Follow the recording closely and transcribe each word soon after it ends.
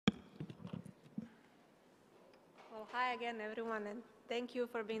Hi again, everyone, and thank you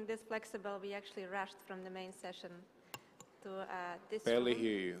for being this flexible. We actually rushed from the main session to this Barely room.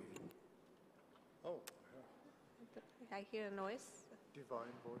 hear you. Oh, yeah. I hear a noise.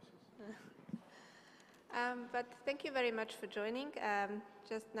 Divine voices. But thank you very much for joining.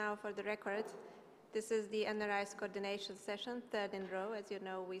 Just now, for the record, this is the NRI's coordination session, third in row. As you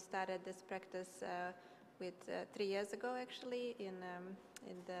know, we started this practice with 3 years ago, actually, in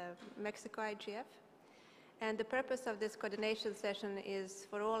the Mexico IGF. And the purpose of this coordination session is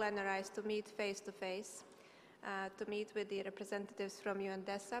for all NRIs to meet face-to-face, to meet with the representatives from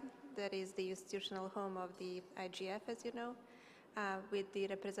UNDESA, that is the institutional home of the IGF, as you know, with the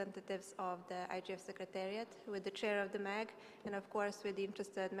representatives of the IGF Secretariat, with the chair of the MAG, and of course with the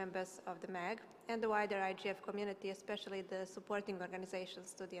interested members of the MAG, and the wider IGF community, especially the supporting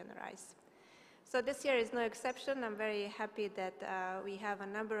organizations to the NRIs. So this year is no exception. I'm very happy that we have a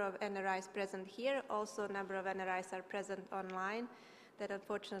number of NRIs present here. Also, a number of NRIs are present online that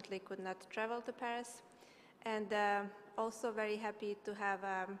unfortunately could not travel to Paris. And also very happy to have,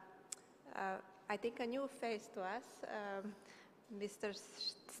 I think, a new face to us, Mr.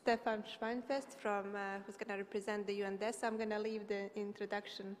 Stefan Schweinfest, from, who's going to represent the UNDESA. I'm going to leave the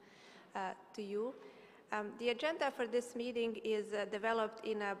introduction to you. The agenda for this meeting is developed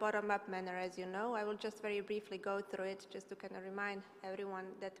in a bottom-up manner, as you know. I will just very briefly go through it, just to kind of remind everyone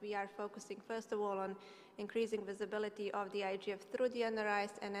that we are focusing, first of all, on increasing visibility of the IGF through the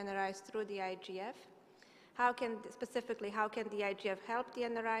NRIs and NRIs through the IGF. Specifically, how can the IGF help the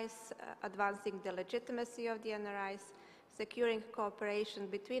NRIs, advancing the legitimacy of the NRIs, securing cooperation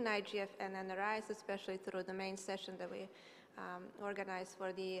between IGF and NRIs, especially through the main session that we organized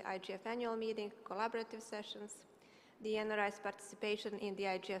for the IGF annual meeting, collaborative sessions, the NRI's participation in the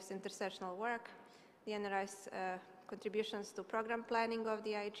IGF's intersessional work, the NRI's contributions to program planning of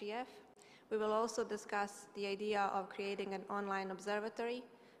the IGF. We will also discuss the idea of creating an online observatory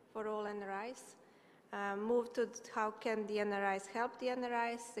for all NRIs, move to how can the NRIs help the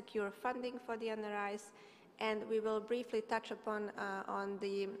NRIs, secure funding for the NRIs, and we will briefly touch upon on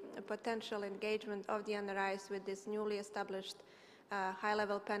the potential engagement of the NRIs with this newly established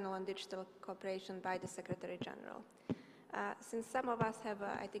high-level panel on digital cooperation by the Secretary General. Since some of us have,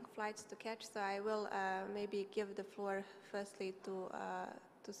 I think, flights to catch, so I will maybe give the floor firstly to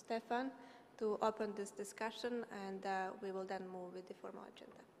Stefan to open this discussion, and we will then move with the formal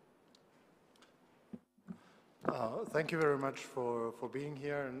agenda. Thank you very much for being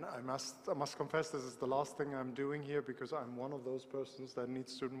here, and I must confess this is the last thing I'm doing here because I'm one of those persons that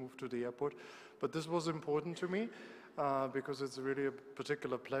needs to move to the airport. But this was important to me because it's really a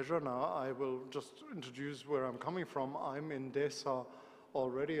particular pleasure. Now I will just introduce where I'm coming from. I'm in DESA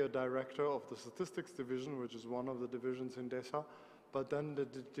already a director of the statistics division, which is one of the divisions in DESA. But then the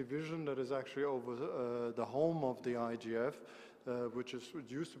division that is actually over the home of the IGF, which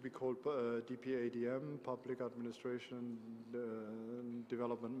used to be called DPADM, Public Administration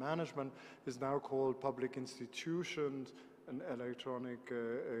Development Management, is now called Public Institutions and Electronic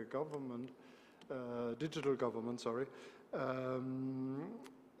Government, Digital Government, sorry.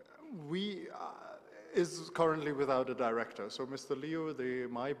 Is currently without a director. So Mr. Leo,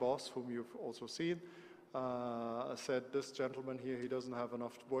 my boss, whom you've also seen, said this gentleman here, he doesn't have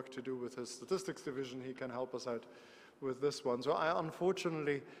enough work to do with his statistics division, he can help us out with this one. So I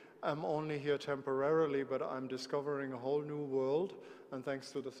unfortunately am only here temporarily, but I'm discovering a whole new world, and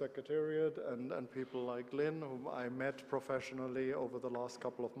thanks to the Secretariat and people like Lynn, whom I met professionally over the last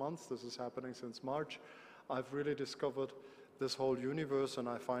couple of months, this is happening since March, I've really discovered this whole universe, and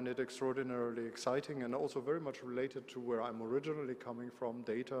I find it extraordinarily exciting and also very much related to where I'm originally coming from.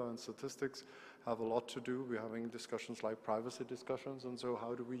 Data and statistics have a lot to do. We're having discussions like privacy discussions, and so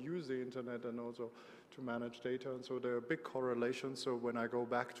how do we use the internet and also to manage data, and so there are big correlations. So when I go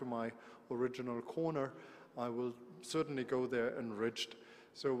back to my original corner, I will certainly go there enriched.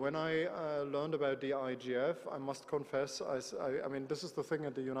 So when I learned about the IGF, I must confess, I mean, this is the thing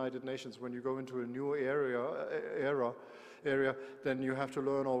at the United Nations, when you go into a new area, then you have to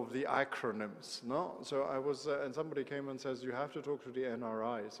learn all of the acronyms, no? So I was, and somebody came and says, you have to talk to the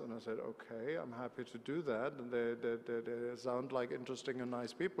NRIs. And I said, okay, I'm happy to do that. And they sound like interesting and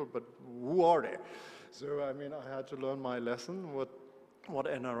nice people, but who are they? So, I mean, I had to learn my lesson, what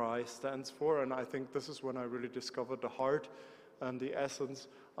NRI stands for. And I think this is when I really discovered the heart and the essence,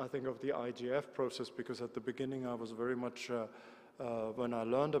 I think, of the IGF process, because at the beginning I was very much, when I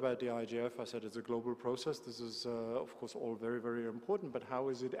learned about the IGF, I said it's a global process. This is, of course, all very, very important, but how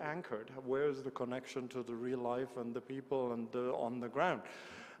is it anchored? Where is the connection to the real life and the people and on the ground?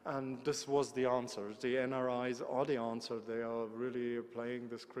 And this was the answer. The NRIs are the answer. They are really playing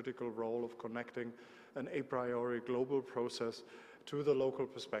this critical role of connecting an a priori global process to the local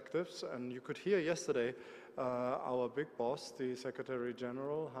perspectives. And you could hear yesterday, our big boss, the Secretary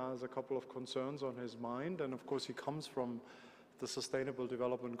General, has a couple of concerns on his mind. And of course, he comes from the Sustainable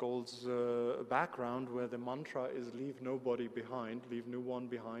Development Goals background, where the mantra is leave nobody behind, leave no one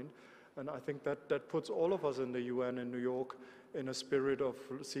behind. And I think that puts all of us in the UN in New York in a spirit of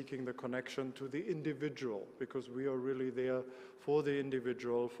seeking the connection to the individual, because we are really there for the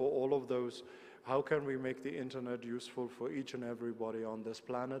individual, for all of those. How can we make the internet useful for each and everybody on this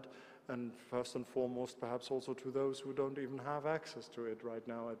planet? And first and foremost, perhaps also to those who don't even have access to it right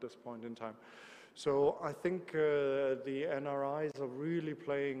now at this point in time. So I think the NRIs are really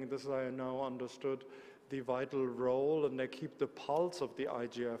playing, this I now understood, the vital role, and they keep the pulse of the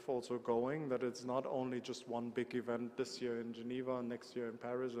IGF also going, that it's not only just one big event this year in Geneva, and next year in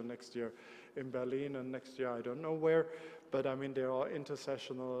Paris, and next year in Berlin, and next year I don't know where, but I mean there are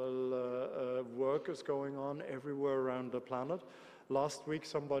intersessional work is going on everywhere around the planet. Last week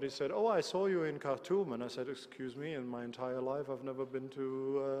somebody said, oh, I saw you in Khartoum, and I said, excuse me, in my entire life I've never been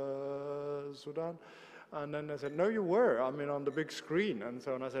to Sudan. And then they said, no, you were, I mean, on the big screen. And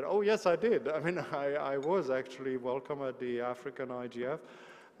so on. I said, oh, yes, I did. I mean, I was actually welcome at the African IGF,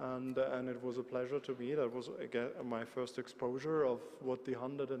 and it was a pleasure to me. That was, again, my first exposure of what the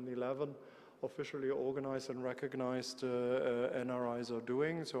 111 officially organized and recognized NRIs are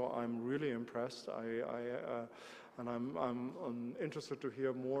doing. So I'm really impressed. And I'm interested to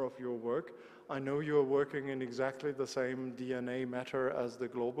hear more of your work. I know you're working in exactly the same DNA matter as the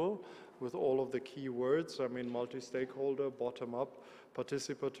global, with all of the key words. I mean, multi-stakeholder, bottom-up,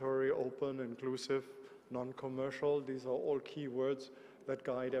 participatory, open, inclusive, non-commercial. These are all key words that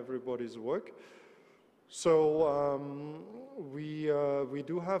guide everybody's work. So we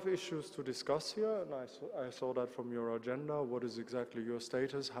do have issues to discuss here, and I saw that from your agenda. What is exactly your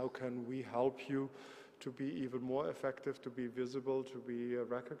status? How can we help you to be even more effective, to be visible, to be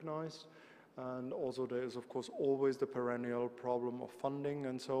recognized? And also there is, of course, always the perennial problem of funding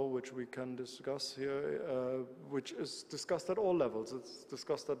and so, which we can discuss here, which is discussed at all levels. It's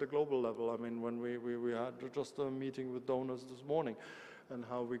discussed at the global level. I mean, when we had just a meeting with donors this morning, and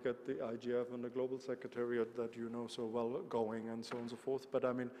how we get the IGF and the Global Secretariat that you know so well going, and so on and so forth. But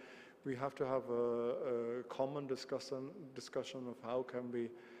I mean, we have to have a common discussion of how can we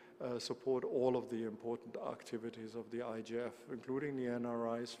support all of the important activities of the IGF, including the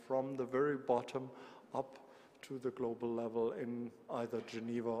NRIs, from the very bottom up to the global level in either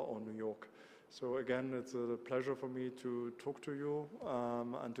Geneva or New York. So again, it's a pleasure for me to talk to you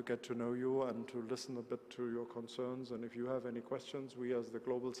and to get to know you and to listen a bit to your concerns. And if you have any questions, we as the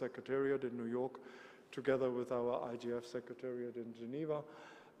Global Secretariat in New York, together with our IGF Secretariat in Geneva,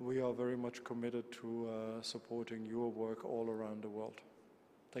 we are very much committed to supporting your work all around the world.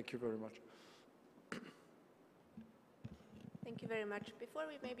 Thank you very much. Thank you very much. Before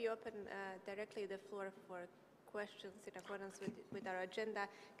we maybe open directly the floor for questions in accordance with our agenda,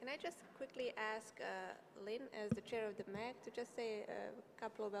 can I just quickly ask Lynn, as the chair of the MAG, to just say a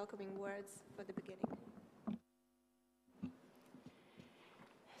couple of welcoming words for the beginning?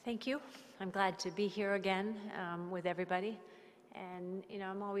 Thank you. I'm glad to be here again with everybody. And, you know,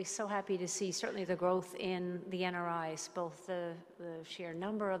 I'm always so happy to see certainly the growth in the NRIs, both the sheer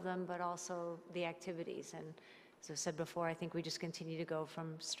number of them, but also the activities. And as I said before, I think we just continue to go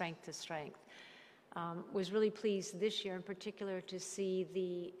from strength to strength. Was really pleased this year in particular to see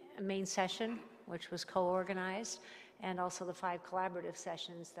the main session, which was co-organized, and also the 5 collaborative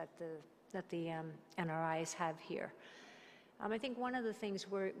sessions that the NRIs have here. I think one of the things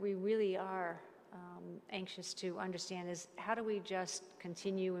we really are anxious to understand is how do we just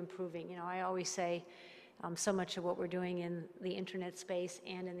continue improving? You know, I always say so much of what we're doing in the internet space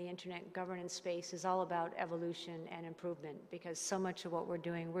and in the internet governance space is all about evolution and improvement, because so much of what we're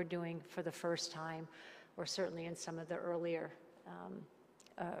doing for the first time, or certainly in some of the earlier,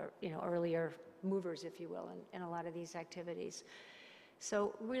 earlier movers, if you will, in a lot of these activities.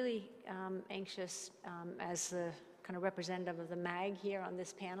 So really anxious as the kind of representative of the MAG here on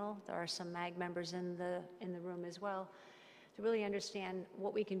this panel. There are some MAG members in the room as well, to really understand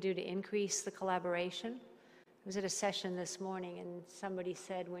what we can do to increase the collaboration. I was at a session this morning and somebody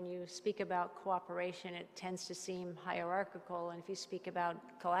said when you speak about cooperation, it tends to seem hierarchical, and if you speak about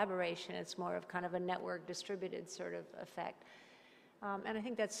collaboration, it's more of kind of a network distributed sort of effect. And I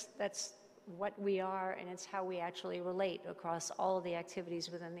think that's what we are, and it's how we actually relate across all of the activities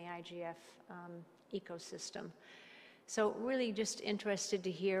within the IGF ecosystem. So really just interested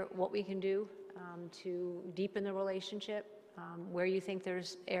to hear what we can do to deepen the relationship, where you think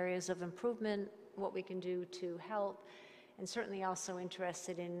there's areas of improvement, what we can do to help, and certainly also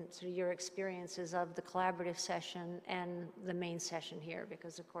interested in sort of your experiences of the collaborative session and the main session here,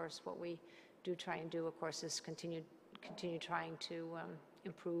 because of course what we do try and do, of course, is continue trying to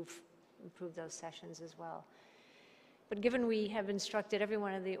improve those sessions as well. But given we have instructed every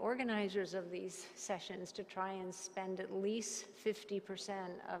one of the organizers of these sessions to try and spend at least 50%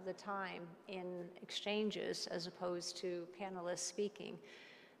 of the time in exchanges as opposed to panelists speaking,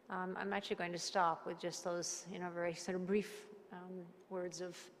 I'm actually going to stop with just those, very sort of brief words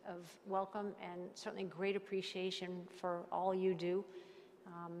of welcome and certainly great appreciation for all you do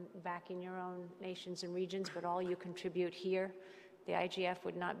back in your own nations and regions, but all you contribute here. The IGF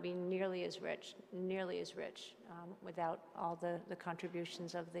would not be nearly as rich, without all the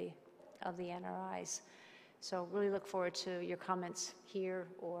contributions of the NRIs. So really look forward to your comments here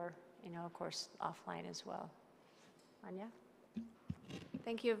or, of course, offline as well. Anya?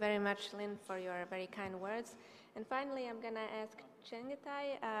 Thank you very much, Lynn, for your very kind words. And finally, I'm going to ask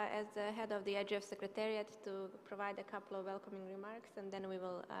Chengetai, as the head of the IGF Secretariat, to provide a couple of welcoming remarks, and then we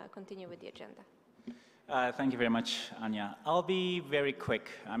will continue with the agenda. Thank you very much, Anya. I'll be very quick.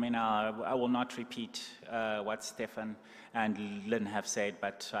 I mean, I will not repeat what Stefan and Lynn have said,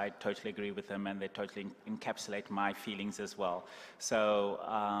 but I totally agree with them, and they totally encapsulate my feelings as well. So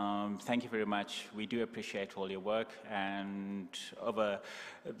thank you very much. We do appreciate all your work, and over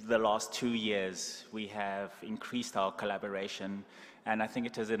the last 2 years, we have increased our collaboration, and I think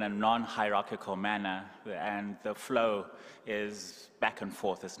it is in a non-hierarchical manner, and the flow is back and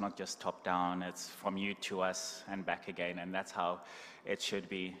forth. It's not just top-down. It's from you to us and back again, and that's how it should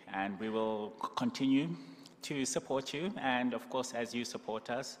be. And we will continue to support you, and of course, as you support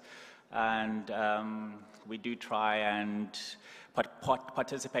us. And we do try and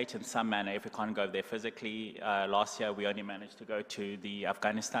participate in some manner if we can't go there physically. Last year, we only managed to go to the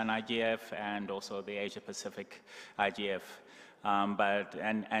Afghanistan IGF and also the Asia Pacific IGF.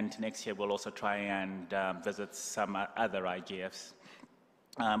 And next year we'll also try and visit some other IGFs.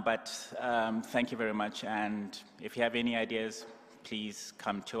 Thank you very much, and if you have any ideas, please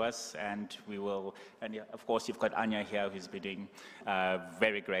come to us, and we will. And of course, you've got Anya here, who's been doing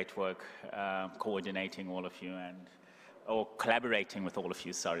very great work, coordinating all of you or collaborating with all of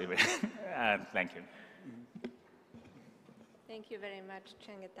you. Sorry, thank you. Thank you very much,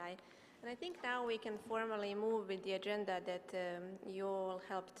 Chengetai. And I think now we can formally move with the agenda that you all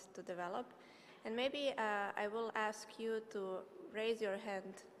helped to develop. And maybe I will ask you to raise your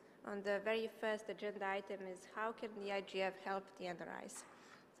hand on the very first agenda item is how can the IGF help the NRIs?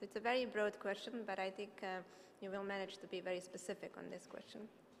 So it's a very broad question, but I think you will manage to be very specific on this question.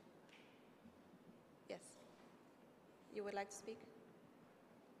 Yes. You would like to speak?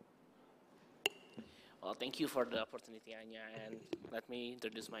 Well, thank you for the opportunity, Anya, and let me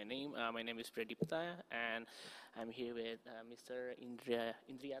introduce my name. My name is Pradipta, and I'm here with Mr.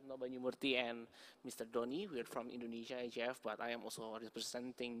 Indriyatno Banyumurti and Mr. Doni. We're from Indonesia IGF, but I am also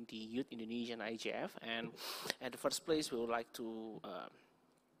representing the Youth Indonesian IGF. And at the first place, we would like to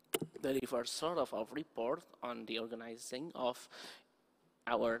deliver sort of a report on the organizing of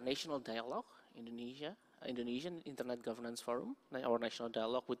our national dialogue, Indonesian Internet Governance Forum, our national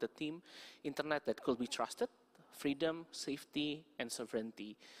dialogue with the theme Internet that could be trusted, freedom, safety, and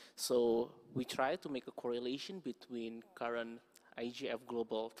sovereignty. So we try to make a correlation between current IGF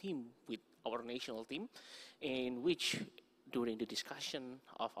global theme with our national theme, in which during the discussion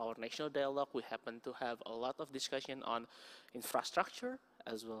of our national dialogue, we happen to have a lot of discussion on infrastructure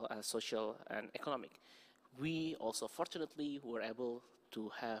as well as social and economic. We also fortunately were able to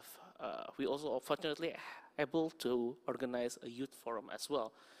have able to organize a youth forum as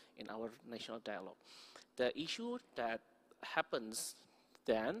well in our national dialogue. The issue that happens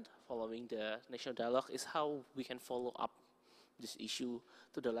then, following the national dialogue, is how we can follow up this issue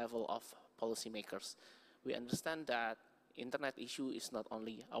to the level of policymakers. We understand that internet issue is not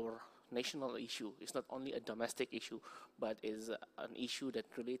only our national issue, it's not only a domestic issue, but is an issue that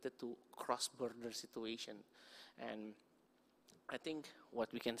related to cross-border situation. And I think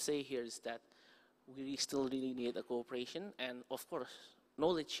what we can say here is that we still really need a cooperation and, of course,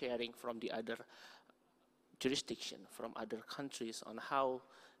 knowledge sharing from the other jurisdiction, from other countries on how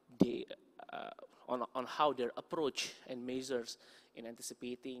they, on how their approach and measures in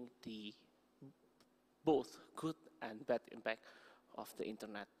anticipating the both good and bad impact of the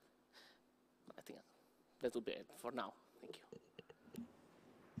internet. I think that will be it for now. Thank you.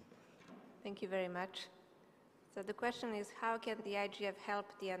 Thank you very much. So the question is, how can the IGF help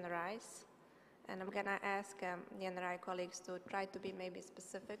the NRIs? And I'm going to ask the NRI colleagues to try to be maybe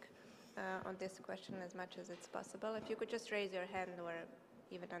specific. on this question as much as it's possible. If you could just raise your hand or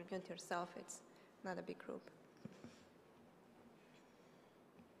even unmute yourself, it's not a big group.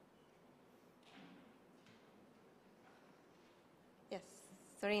 Yes,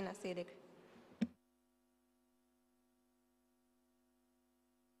 Sarina Sidik.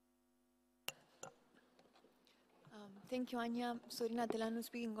 Thank you, Anya. Sorina Telanu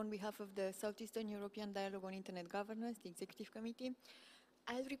speaking on behalf of the Southeastern European Dialogue on Internet Governance, the Executive Committee.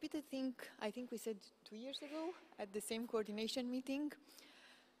 I'll repeat a thing I think we said 2 years ago at the same coordination meeting.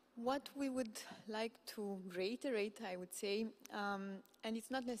 What we would like to reiterate, I would say, and it's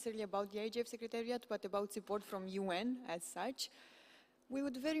not necessarily about the IGF Secretariat, but about support from UN as such. We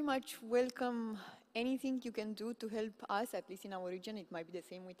would very much welcome anything you can do to help us, at least in our region, it might be the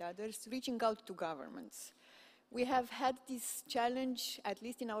same with others, reaching out to governments. We have had this challenge, at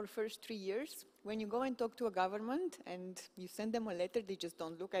least in our first 3 years. When you go and talk to a government and you send them a letter, they just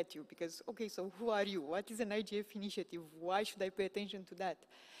don't look at you because, okay, so who are you? What is an IGF initiative? Why should I pay attention to that?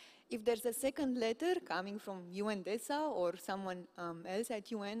 If there's a second letter coming from UNDESA or someone else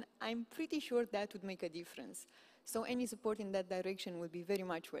at UN, I'm pretty sure that would make a difference. So any support in that direction would be very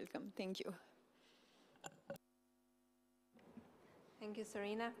much welcome. Thank you. Thank you,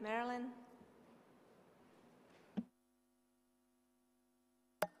 Sarina. Marilyn?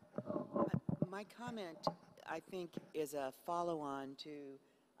 My comment, I think, is a follow-on to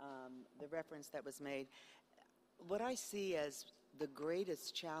the reference that was made. What I see as the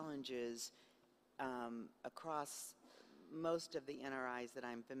greatest challenges across most of the NRIs that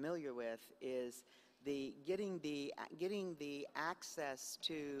I'm familiar with is getting the access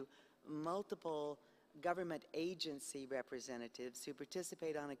to multiple government agency representatives who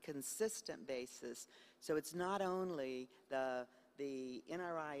participate on a consistent basis. So it's not only the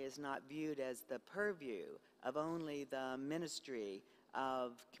NRI is not viewed as the purview of only the Ministry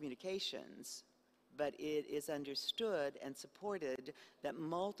of Communications, but it is understood and supported that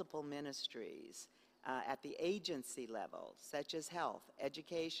multiple ministries at the agency level, such as health,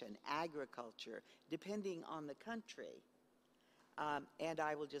 education, agriculture, depending on the country. And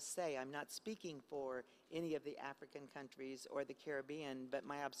I will just say, I'm not speaking for any of the African countries or the Caribbean, but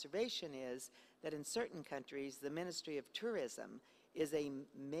my observation is that in certain countries, the Ministry of Tourism is a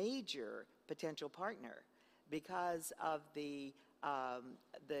major potential partner because of the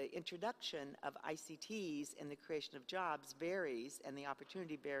introduction of ICTs and the creation of jobs varies, and the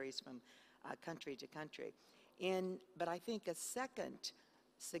opportunity varies from country to country. But I think a second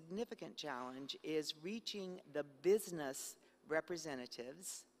significant challenge is reaching the business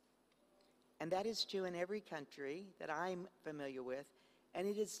representatives, and that is true in every country that I'm familiar with, and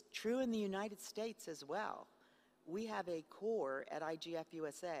it is true in the United States as well. We have a core at IGF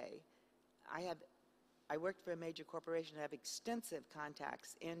USA. I worked for a major corporation and have extensive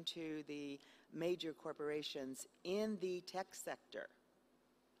contacts into the major corporations in the tech sector.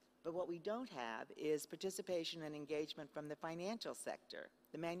 But what we don't have is participation and engagement from the financial sector,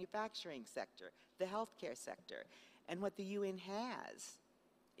 the manufacturing sector, the healthcare sector. And what the UN has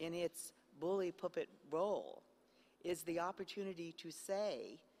in its bully puppet role is the opportunity to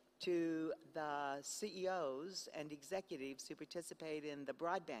say to the CEOs and executives who participate in the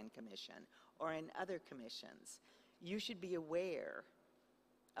Broadband Commission or in other commissions, you should be aware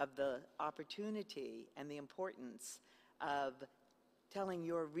of the opportunity and the importance of telling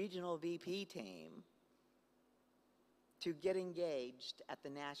your regional VP team to get engaged at the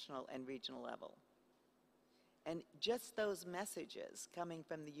national and regional level. And just those messages coming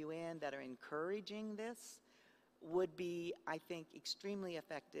from the UN that are encouraging this would be, I think, extremely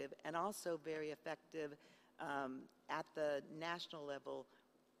effective, and also very effective at the national level,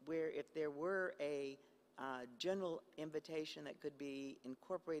 where if there were a general invitation that could be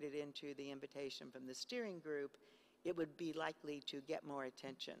incorporated into the invitation from the steering group, it would be likely to get more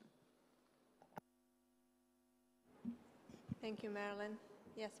attention. Thank you, Marilyn.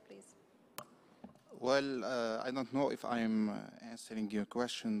 Yes, please. Well, I don't know if I'm answering your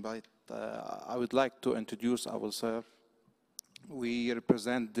question, but I would like to introduce ourselves. We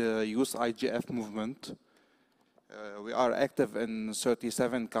represent the Youth IGF movement. We are active in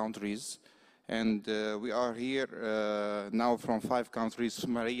 37 countries, and we are here now from 5 countries: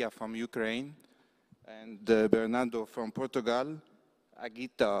 Maria from Ukraine, and Bernardo from Portugal,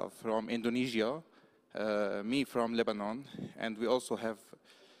 Agita from Indonesia, me from Lebanon, and we also have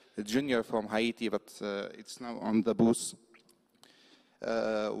Junior from Haiti, but it's now on the booth.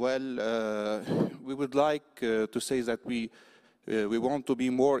 We would like to say that we want to be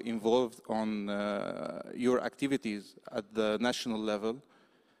more involved on your activities at the national level.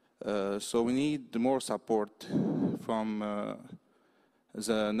 So we need more support from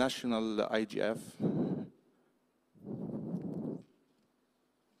the national IGF.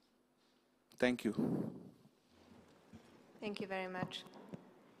 Thank you. Thank you very much.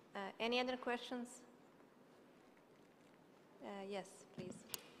 Any other questions? Yes, please.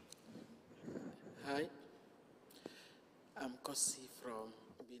 Hi, I'm Kosi from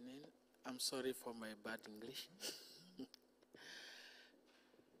Benin. I'm sorry for my bad English.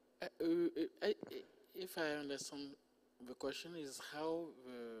 If I understand, the question is how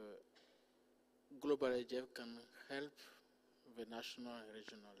the global IGF can help the national and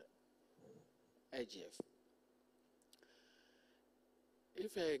regional IGF.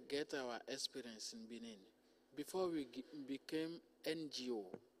 If I get our experience in Benin, before we became NGO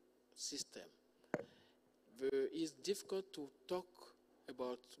system, it's difficult to talk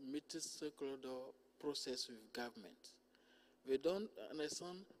about multi-stakeholder process with government. We don't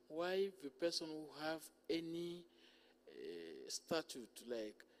understand why the person who have any statute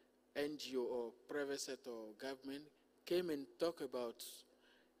like NGO or private sector or government came and talk about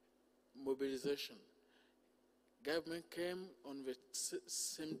mobilization. Government came on the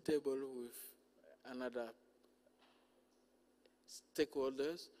same table with another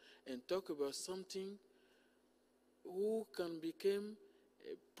stakeholders and talk about something who can become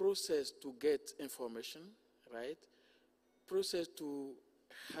a process to get information, right? Process to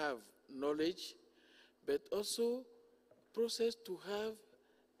have knowledge, but also process to have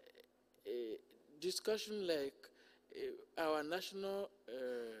a discussion like our national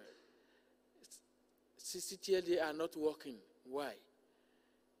CCTLD are not working. Why?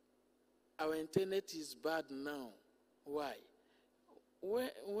 Our internet is bad now. Why?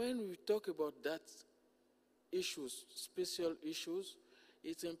 When we talk about that issues, special issues,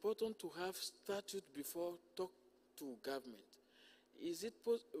 it's important to have statute before talk to government. Is it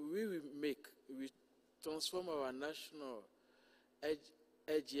we transform our national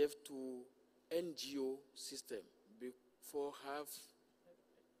IGF to NGO system before have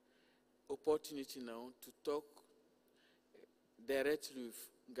opportunity now to talk directly with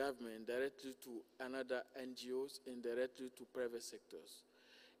government, directly to another NGOs, and directly to private sectors.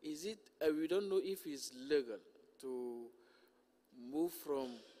 Is it, we don't know if it's legal to move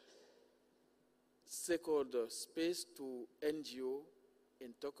from stakeholder space to NGO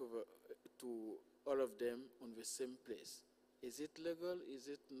and talk about, to all of them on the same place. Is it legal? Is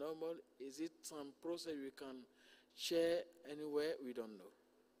it normal? Is it some process we can share anywhere? We don't know,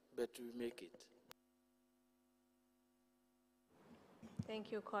 but we make it.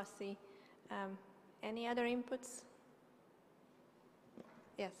 Thank you, Kosi. Any other inputs?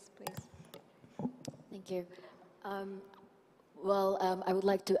 Yes, please. Thank you. I would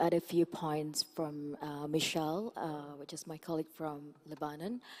like to add a few points from Michelle, which is my colleague from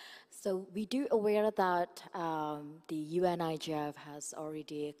Lebanon. So we do aware that the UNIGF has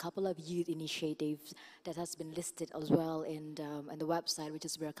already a couple of youth initiatives that has been listed as well in the website, which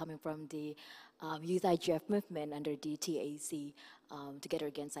is where coming from the Youth IGF movement under DTAC, Together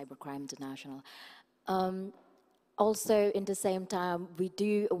Against Cybercrime International. Also, in the same time, we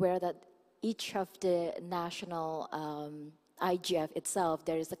do aware that each of the national IGF itself,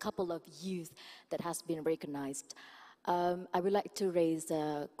 there is a couple of youth that has been recognized. I would like to raise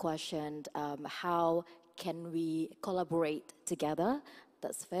the question, how can we collaborate together?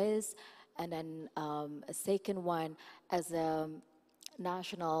 That's first. And then a second one, as a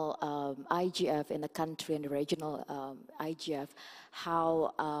national IGF in the country and the regional IGF,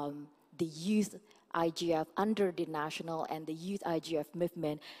 how the youth IGF under the national and the youth IGF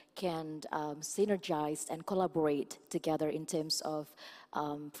movement can synergize and collaborate together in terms of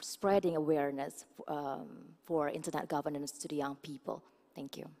spreading awareness for internet governance to the young people.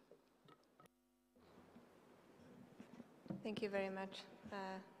 Thank you. Thank you very much.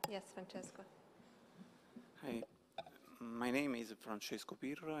 Yes, Francesco. Hi, my name is Francesco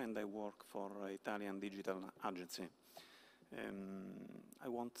Pirro and I work for Italian Digital Agency. I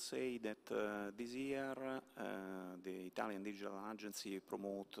want to say that this year the Italian Digital Agency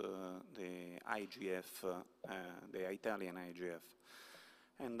promote the IGF, the Italian IGF.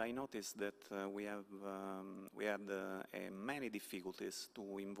 And I noticed that we had many difficulties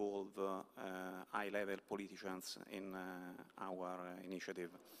to involve high-level politicians in our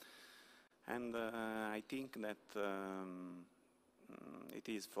initiative. And I think that it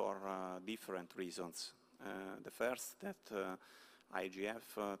is for different reasons. The first, that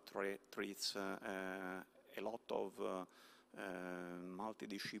IGF treats a lot of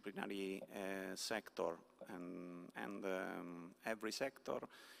multidisciplinary sector and every sector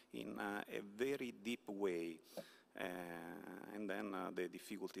in a very deep way. And then the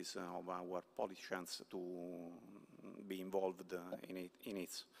difficulties of our politicians to be involved in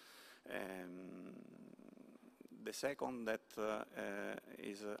it. The second that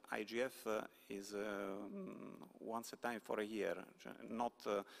is IGF is once a time for a year, not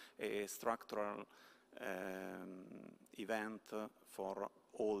a structural event for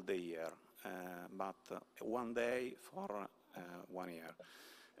all the year, but one day for 1 year.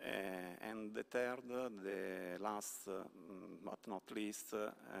 And the third, the last but not least,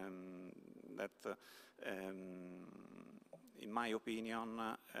 that in my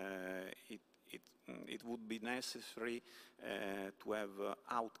opinion it would be necessary to have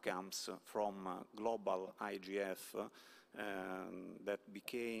outcomes from global IGF that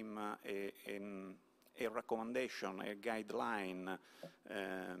became a recommendation, a guideline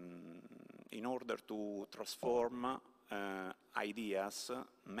in order to transform ideas,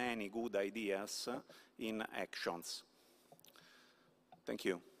 many good ideas, in actions. Thank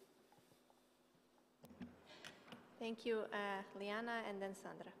you. Thank you, Liana, and then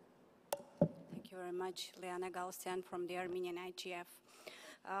Sandra. Thank you very much, Liana Galstian from the Armenian IGF.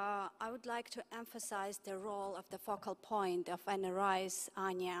 I would like to emphasize the role of the focal point of NRI's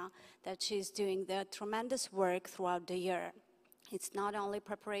Anya, that she's doing the tremendous work throughout the year. It's not only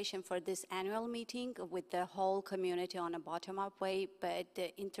preparation for this annual meeting with the whole community on a bottom-up way, but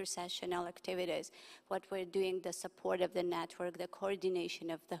the intersessional activities, what we're doing, the support of the network, the coordination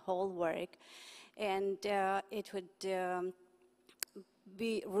of the whole work. And it would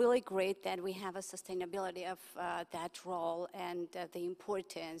be really great that we have a sustainability of that role and the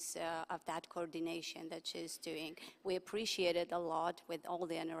importance of that coordination that she's doing. We appreciate it a lot with all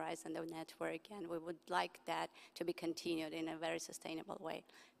the NRIs and the network, and we would like that to be continued in a very sustainable way.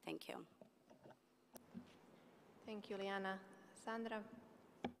 Thank you. Thank you, Liana. Sandra.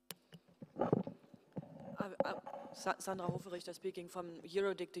 Sandra Hoferichter speaking from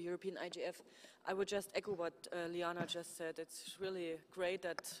EuroDIC, the European IGF. I would just echo what Liana just said. It's really great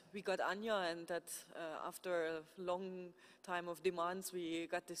that we got Anya and that after a long time of demands, we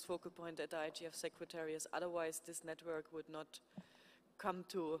got this focal point at the IGF Secretariat. Otherwise, this network would not come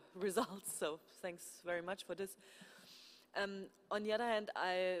to results. So thanks very much for this. On the other hand,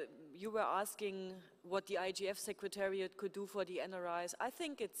 you were asking what the IGF Secretariat could do for the NRIs. I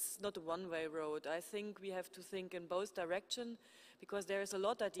think it's not a one-way road. I think we have to think in both directions, because there is a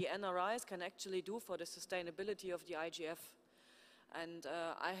lot that the NRIs can actually do for the sustainability of the IGF. And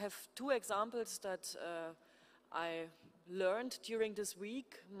I have two examples that I learned during this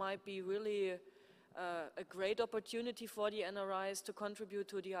week might be really a great opportunity for the NRIs to contribute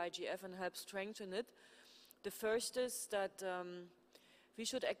to the IGF and help strengthen it. The first is that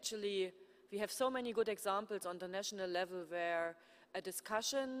we have so many good examples on the national level where a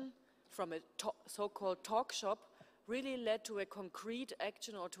discussion from a so-called talk shop really led to a concrete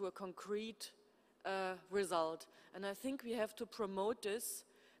action or to a concrete result. And I think we have to promote this,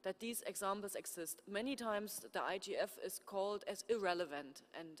 that these examples exist. Many times the IGF is called as irrelevant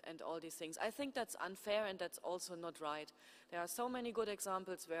and all these things. I think that's unfair and that's also not right. There are so many good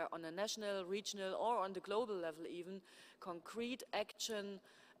examples where on a national, regional or on the global level even, concrete action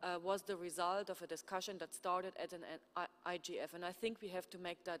was the result of a discussion that started at an IGF. And I think we have to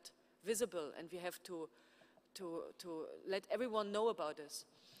make that visible and we have to let everyone know about this.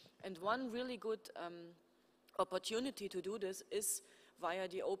 And one really good opportunity to do this is via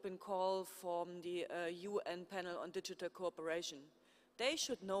the open call from the UN panel on digital cooperation. They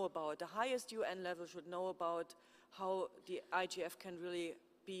should know about, the highest UN level should know about how the IGF can really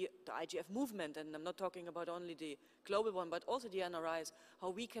be the IGF movement, and I'm not talking about only the global one, but also the NRIs, how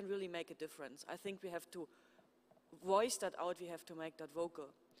we can really make a difference. I think we have to voice that out, we have to make that vocal.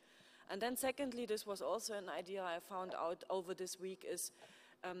 And then secondly, this was also an idea I found out over this week, is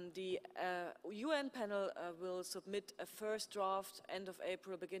the UN panel will submit a first draft end of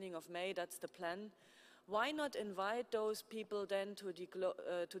April, beginning of May, that's the plan. Why not invite those people then to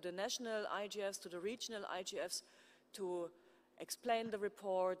the national IGFs, to the regional IGFs, to explain the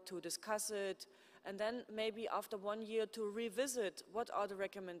report, to discuss it, and then maybe after 1 year to revisit what are the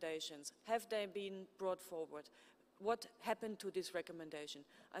recommendations? Have they been brought forward? What happened to this recommendation?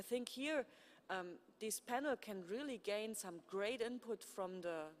 I think here this panel can really gain some great input from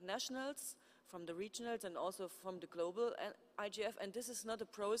the nationals, from the regionals, and also from the global IGF. And this is not a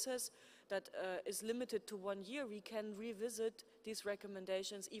process that is limited to 1 year. We can revisit these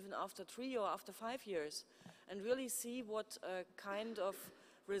recommendations even after 3 or after 5 years and really see what kind of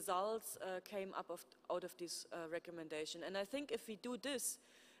results came up out of this recommendation. And I think if we do this,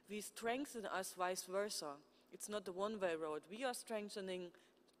 we strengthen us vice versa. It's not the one-way road. We are strengthening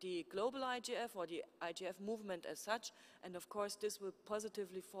the global IGF or the IGF movement as such, and of course this will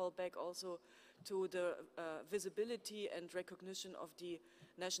positively fall back also to the visibility and recognition of the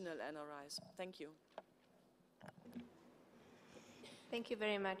national NRIs. Thank you. Thank you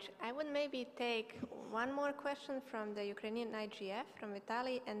very much. I would maybe take one more question from the Ukrainian IGF, from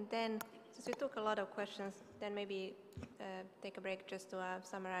Vitaly, and then, since we took a lot of questions, then maybe take a break just to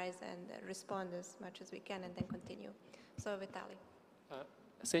summarize and respond as much as we can, and then continue. So, Vitaly.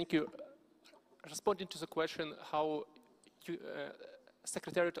 Thank you. Responding to the question how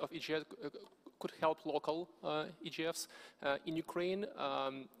Secretariat of IGF could help local IGFs. In Ukraine,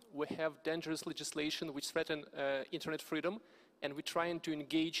 we have dangerous legislation which threaten internet freedom, and we're trying to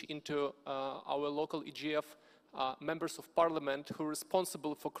engage into our local IGF members of parliament who are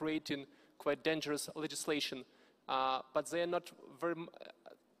responsible for creating quite dangerous legislation. But they are not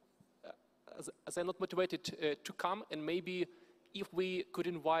they're not motivated to come, and maybe if we could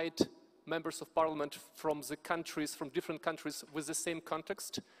invite members of parliament from the countries, from different countries with the same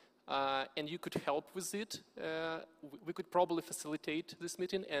context, and you could help with it, we could probably facilitate this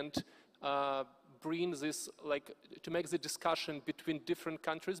meeting and bring this, like, to make the discussion between different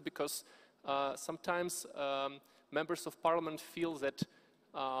countries, because sometimes members of parliament feel that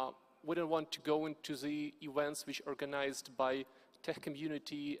we don't want to go into the events which are organized by tech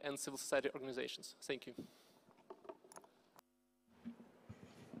community and civil society organizations. Thank you.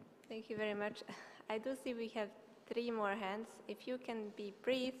 Thank you very much. I do see we have 3 more hands. If you can be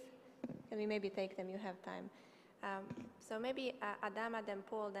brief, can we maybe take them? You have time. So maybe Adama, then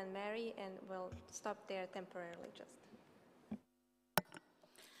Paul, then Mary, and we'll stop there temporarily just.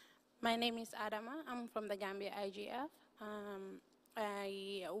 My name is Adama. I'm from the Gambia IGF.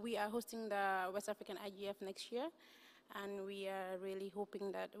 We are hosting the West African IGF next year, and we are really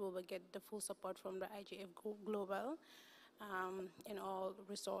hoping that we will get the full support from the IGF Global in all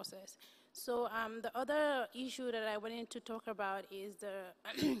resources. So the other issue that I wanted to talk about is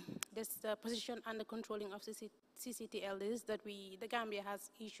the position and the controlling of CCTLs that the Gambia has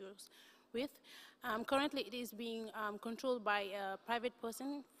issues with. Currently, it is being controlled by a private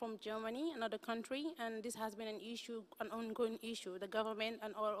person from Germany, another country, and this has been an issue, an ongoing issue. The government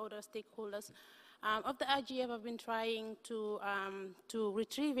and all other stakeholders of the IGF have been trying to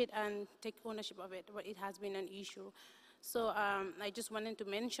retrieve it and take ownership of it, but it has been an issue. So I just wanted to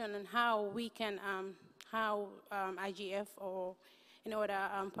mention how we can, how IGF or any other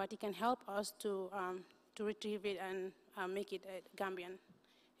party can help us to retrieve it and make it a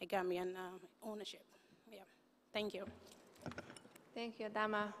Gambian ownership. Yeah, thank you. Thank you,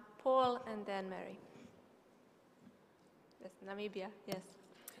 Adama. Paul, and then Mary. Yes, Namibia, yes.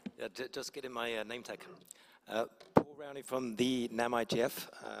 Yeah, just getting my name tag. Paul Rowney from the NAM IGF.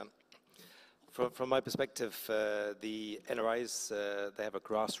 From my perspective, the NRIs, they have a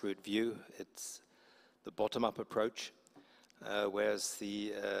grassroots view. It's the bottom-up approach, whereas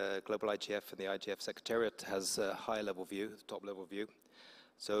the Global IGF and the IGF Secretariat has a high-level view, top-level view.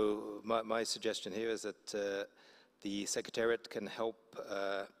 So my suggestion here is that the Secretariat can help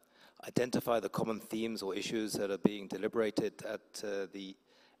identify the common themes or issues that are being deliberated at the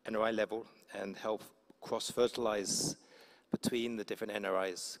NRI level and help cross-fertilize between the different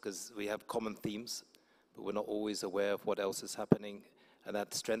NRIs, because we have common themes, but we're not always aware of what else is happening, and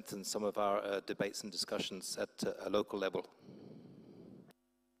that strengthens some of our debates and discussions at a local level.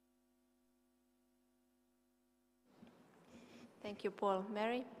 Thank you, Paul.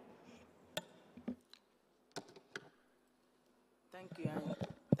 Mary? Thank you, Anya.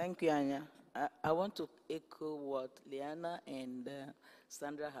 Thank you, Anya. I want to echo what Liana and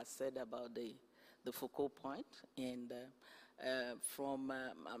Sandra has said about the focal point, and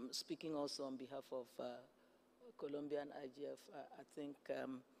I'm speaking also on behalf of Colombian IGF. I think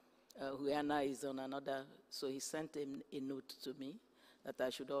Liana is on another, so he sent a note to me that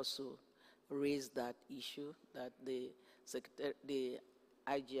I should also raise that issue, that the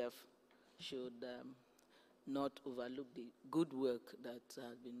IGF should not overlook the good work that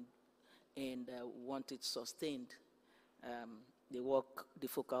has been and want it sustained. The work, the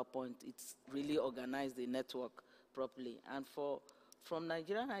focal point, it's really organized the network properly. And from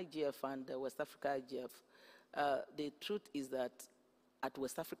Nigerian IGF and the West Africa IGF, the truth is that at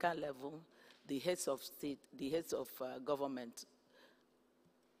West Africa level, the heads of state, the heads of government,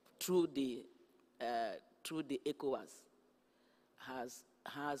 through the ECOWAS,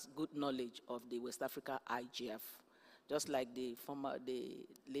 has good knowledge of the West Africa IGF, just like the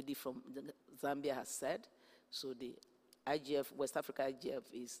lady from Zambia has said. So the IGF, West Africa IGF,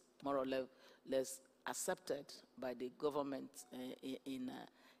 is more or less accepted by the government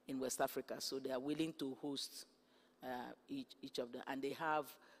in West Africa. So they are willing to host each of them, and they have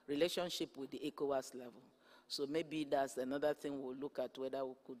relationship with the ECOWAS level. So maybe that's another thing we'll look at, whether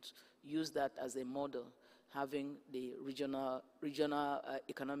we could use that as a model, having the regional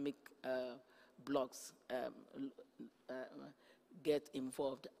economic blocks get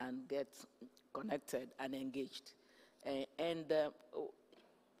involved and get connected and engaged.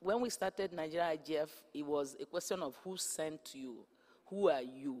 When we started Nigeria IGF, it was a question of who sent you, who are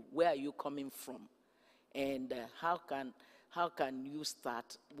you, where are you coming from, and how can you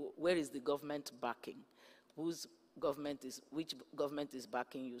start, where is the government backing, which government is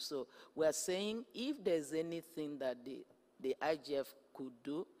backing you. So we're saying if there's anything that the IGF could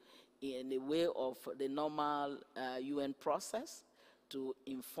do in the way of the normal UN process to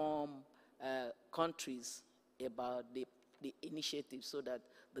inform countries about the initiative so that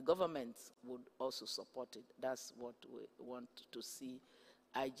the governments would also support it. That's what we want to see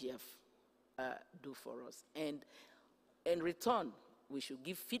IGF do for us. And in return, we should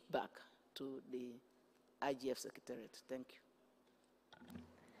give feedback to the IGF Secretariat. Thank you.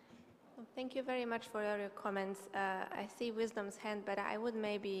 Well, thank you very much for all your comments. I see Wisdom's hand, but I would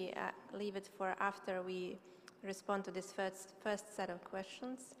maybe leave it for after we respond to this first set of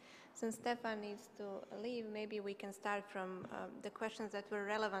questions. Since Stefan needs to leave, maybe we can start from the questions that were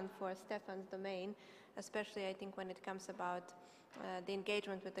relevant for Stefan's domain, especially I think when it comes about the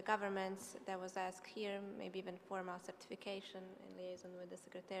engagement with the governments that was asked here, maybe even formal certification in liaison with the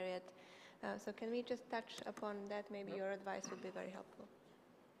Secretariat. So can we just touch upon that? Maybe your advice would be very helpful.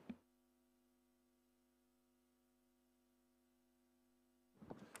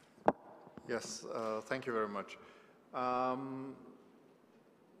 Yes, thank you very much.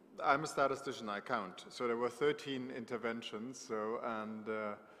 I'm a statistician, I count. So there were 13 interventions, and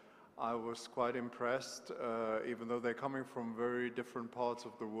I was quite impressed. Even though they're coming from very different parts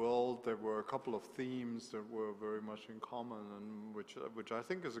of the world, there were a couple of themes that were very much in common, and which I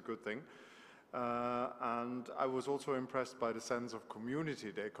think is a good thing. And I was also impressed by the sense of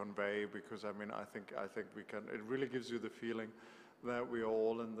community they convey, because I mean, I think we can. It really gives you the feeling that we are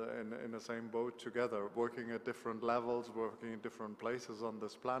all in the same boat together, working at different levels, working in different places on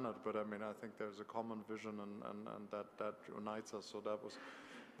this planet. But I mean, I think there's a common vision, and that unites us. So that was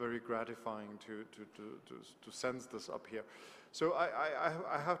very gratifying to sense this up here. So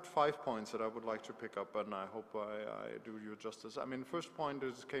I have 5 points that I would like to pick up, and I hope I do you justice. I mean, first point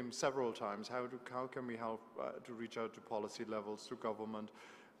came several times. How can we help to reach out to policy levels, to government?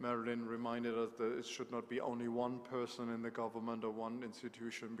 Marilyn reminded us that it should not be only one person in the government or one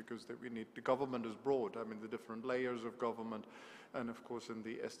institution, because the government is broad. I mean, the different layers of government. And of course, in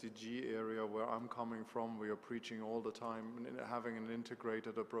the SDG area where I'm coming from, we are preaching all the time having an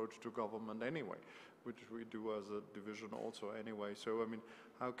integrated approach to government anyway, which we do as a division also anyway. So, I mean,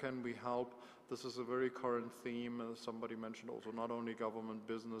 how can we help? This is a very current theme. Somebody mentioned also not only government,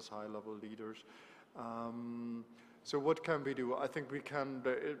 business, high-level leaders. So what can we do? I think we can,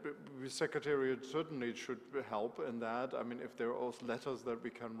 the Secretariat certainly should help in that. I mean, if there are also letters that we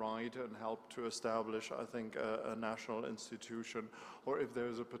can write and help to establish, I think, a national institution, or if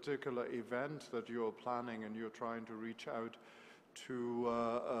there's a particular event that you're planning and you're trying to reach out to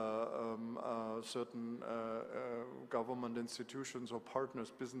certain government institutions or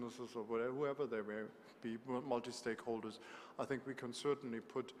partners, businesses or whatever, whoever they may be, multi-stakeholders, I think we can certainly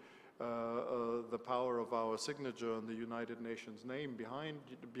put the power of our signature and the United Nations name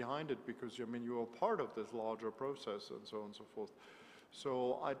behind it, because I mean, you are part of this larger process and so on and so forth.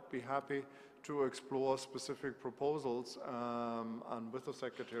 So I'd be happy to explore specific proposals, and with the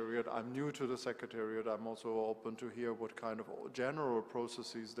Secretariat. I'm new to the Secretariat. I'm also open to hear what kind of general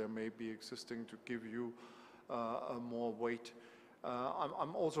processes there may be existing to give you more weight.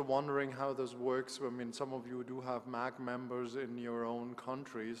 I'm also wondering how this works. I mean, some of you do have MAG members in your own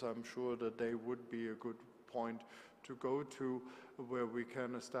countries. I'm sure that they would be a good point to go to where we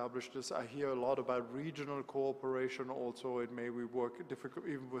can establish this. I hear a lot about regional cooperation also. It may be work difficult,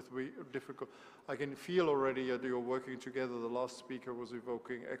 even with difficult. I can feel already that you're working together. The last speaker was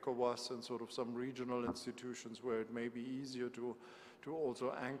evoking ECOWAS and sort of some regional institutions where it may be easier to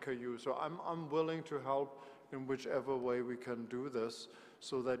also anchor you. So I'm willing to help in whichever way we can do this,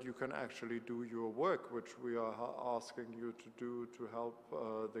 so that you can actually do your work, which we are asking you to do to help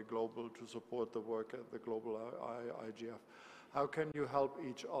to support the work at the global IGF. How can you help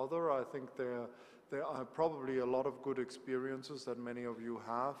each other? I think there are probably a lot of good experiences that many of you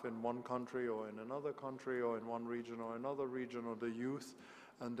have in one country or in another country or in one region or another region, or the youth.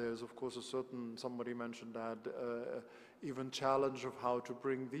 And there's, of course, a certain, somebody mentioned that, even challenge of how to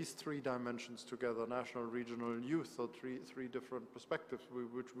bring these 3 dimensions together, national, regional, and youth, or three different perspectives,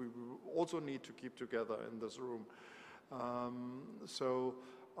 which we also need to keep together in this room. So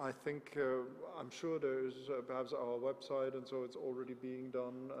I think, I'm sure there's perhaps our website, and so it's already being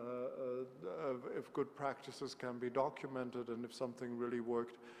done. If good practices can be documented, and if something really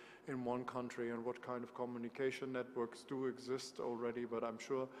worked in one country, and what kind of communication networks do exist already, but I'm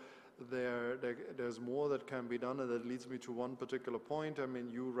sure there's more that can be done, and that leads me to one particular point. I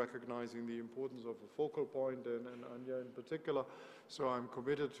mean, you recognizing the importance of a focal point, and Anya in particular, so I'm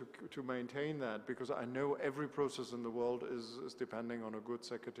committed to maintain that, because I know every process in the world is depending on a good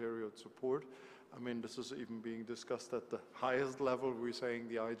secretariat support. I mean, this is even being discussed at the highest level. We're saying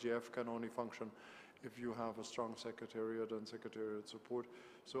the IGF can only function if you have a strong secretariat and secretariat support.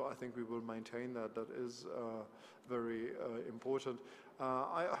 So I think we will maintain that. That is very important.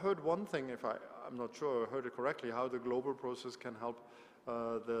 I heard one thing, I'm not sure I heard it correctly, how the global process can help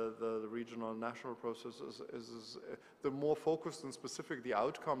the regional and national processes is the more focused and specific the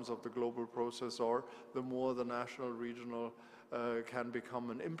outcomes of the global process are, the more the national, regional can become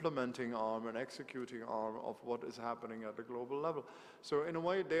an implementing arm, an executing arm of what is happening at the global level. So in a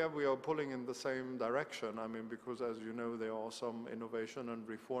way there we are pulling in the same direction. I mean, because as you know, there are some innovation and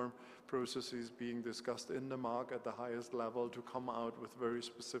reform processes being discussed in the MARC at the highest level to come out with very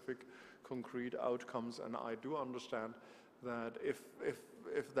specific, concrete outcomes. And I do understand that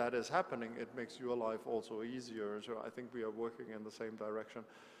if that is happening, it makes your life also easier. So I think we are working in the same direction.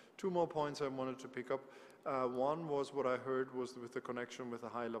 Two more points I wanted to pick up. One was what I heard was with the connection with the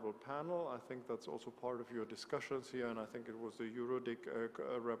high-level panel. I think that's also part of your discussions here, and I think it was the Eurodic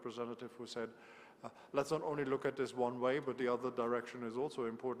representative who said, let's not only look at this one way, but the other direction is also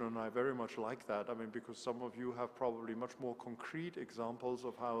important, and I very much like that. I mean, because some of you have probably much more concrete examples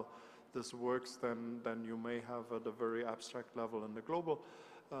of how this works than you may have at a very abstract level in the global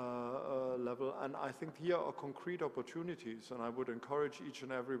level. And I think here are concrete opportunities, and I would encourage each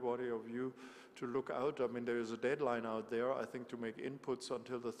and everybody of you to look out. I mean, there is a deadline out there, I think, to make inputs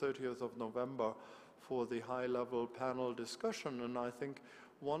until the 30th of November for the high-level panel discussion. And I think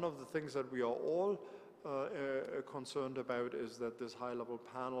one of the things that we are all concerned about is that this high-level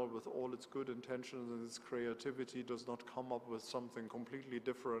panel, with all its good intentions and its creativity, does not come up with something completely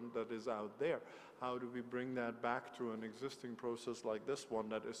different that is out there. How do we bring that back to an existing process like this one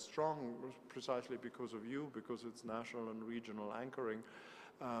that is strong precisely because of you, because it's national and regional anchoring?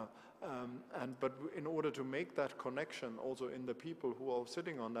 But in order to make that connection also in the people who are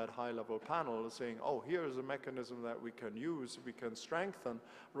sitting on that high-level panel, saying, oh, here is a mechanism that we can use, we can strengthen,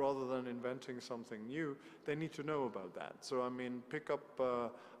 rather than inventing something new, they need to know about that. So I mean, pick up,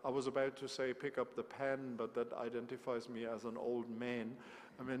 I was about to say pick up the pen, but that identifies me as an old man.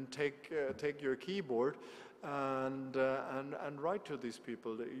 I mean, take your keyboard and write to these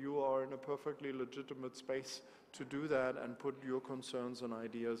people that you are in a perfectly legitimate space to do that and put your concerns and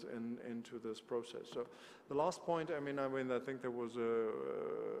ideas into this process. So the last point, I think there was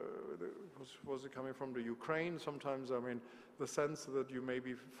was it coming from the Ukraine? Sometimes, I mean, the sense that you may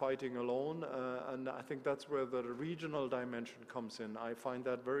be fighting alone, and I think that's where the regional dimension comes in. I find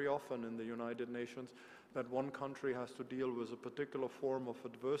that very often in the United Nations, that one country has to deal with a particular form of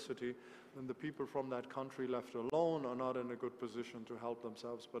adversity, and the people from that country left alone are not in a good position to help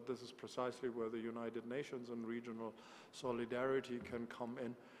themselves. But this is precisely where the United Nations and regional solidarity can come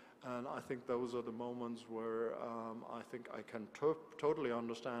in. And I think those are the moments where I think I can totally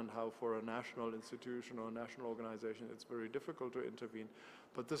understand how for a national institution or a national organization it's very difficult to intervene.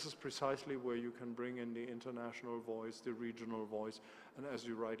 But this is precisely where you can bring in the international voice, the regional voice, and as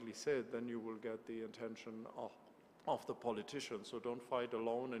you rightly said, then you will get the attention of the politicians. So don't fight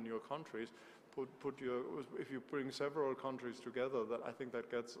alone in your countries. If you bring several countries together, that I think that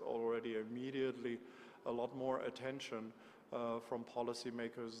gets already immediately a lot more attention from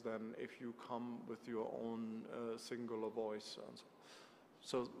policymakers than if you come with your own singular voice. And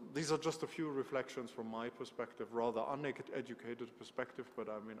so these are just a few reflections from my perspective, rather uneducated perspective, but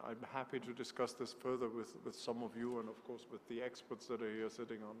I mean, I'm happy to discuss this further with some of you and of course with the experts that are here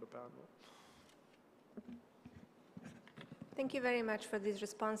sitting on the panel. Thank you very much for these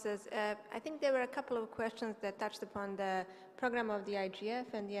responses. I think there were a couple of questions that touched upon the program of the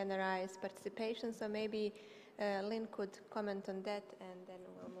IGF and the NRI's participation, so maybe Lynn could comment on that, and then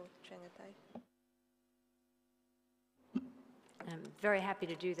we'll move to Chengetai. I'm very happy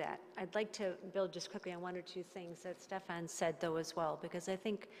to do that. I'd like to build just quickly on one or two things that Stefan said, though, as well, because I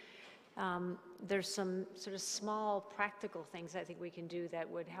think there's some sort of small practical things I think we can do that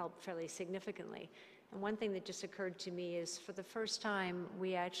would help fairly significantly. And one thing that just occurred to me is for the first time,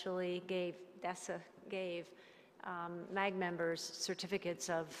 we actually gave MAG members certificates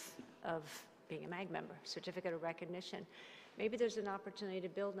of being a MAG member, certificate of recognition. maybe there's an opportunity to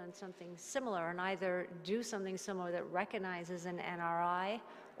build on something similar and either do something similar that recognizes an NRI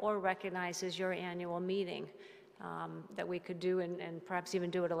or recognizes your annual meeting that we could do and perhaps even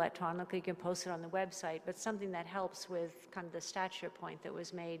do it electronically. You can post it on the website, but something that helps with kind of the stature point that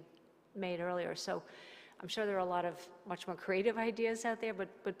was made earlier. So I'm sure there are a lot of much more creative ideas out there,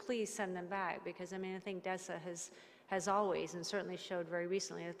 but please send them back, because I mean, I think DESA has always, and certainly showed very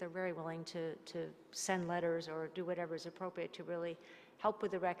recently, that they're very willing to send letters or do whatever is appropriate to really help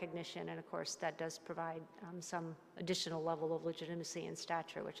with the recognition. And of course, that does provide some additional level of legitimacy and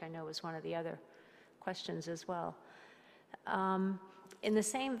stature, which I know is one of the other questions as well. In the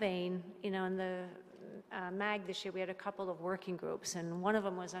same vein, you know, in the MAG this year, we had a couple of working groups, and one of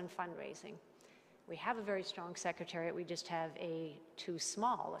them was on fundraising. We have a very strong secretariat. We just have too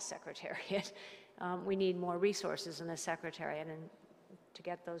small a secretariat. We need more resources in the secretariat, and to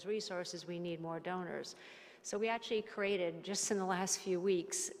get those resources, we need more donors. So we actually created, just in the last few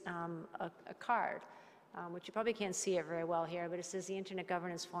weeks, a card, which you probably can't see it very well here, but it says the Internet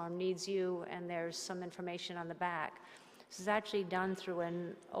Governance Forum needs you, and there's some information on the back. This is actually done through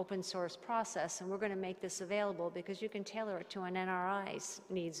an open source process, and we're going to make this available because you can tailor it to an NRI's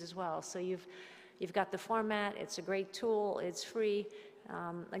needs as well. So you've got the format, it's a great tool, it's free.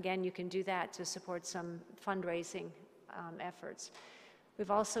 Again, you can do that to support some fundraising efforts.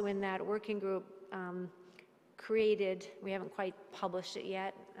 We've also, in that working group, created, we haven't quite published it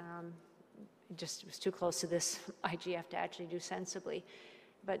yet, it was too close to this IGF to actually do sensibly,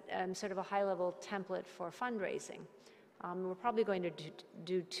 but sort of a high-level template for fundraising. We're probably going to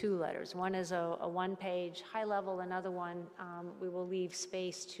do two letters. One is a one-page high-level, another one we will leave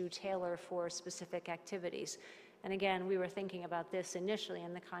space to tailor for specific activities. And again, we were thinking about this initially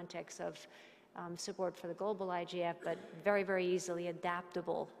in the context of support for the global IGF, but very, very easily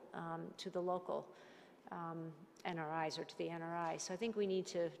adaptable to the local NRIs or to the NRI. So I think we need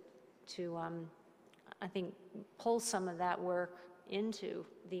to I think, pull some of that work into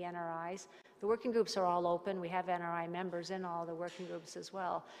the NRIs. The working groups are all open. We have NRI members in all the working groups as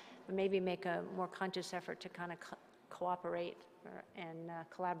well, but maybe make a more conscious effort to kind of cooperate and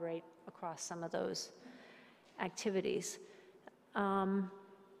collaborate across some of those activities. With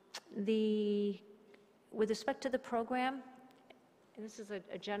respect to the program, this is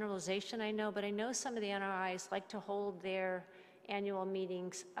a generalization, I know, but I know some of the NRIs like to hold their annual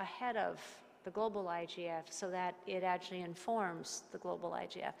meetings ahead of the global IGF so that it actually informs the global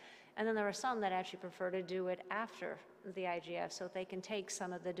IGF. And then there are some that actually prefer to do it after the IGF so that they can take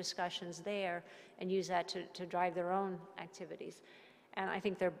some of the discussions there and use that to drive their own activities. And I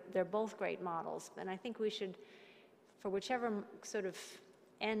think they're both great models. And I think we should, for whichever sort of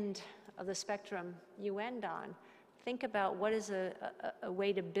end of the spectrum you end on, think about what is a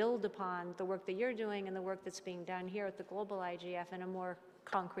way to build upon the work that you're doing and the work that's being done here at the global IGF in a more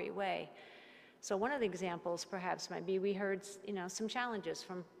concrete way. So one of the examples perhaps might be, we heard some challenges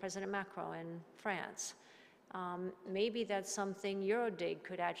from President Macron in France. Maybe that's something Eurodig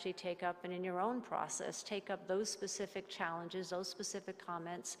could actually take up, and in your own process, take up those specific challenges, those specific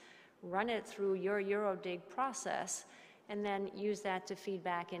comments, run it through your Eurodig process, and then use that to feed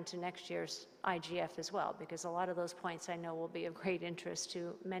back into next year's IGF as well, because a lot of those points I know will be of great interest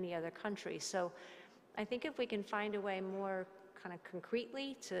to many other countries. So I think if we can find a way more kind of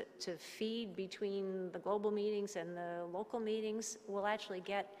concretely to feed between the global meetings and the local meetings, we'll actually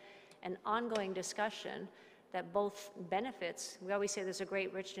get an ongoing discussion that both benefits. We always say there's a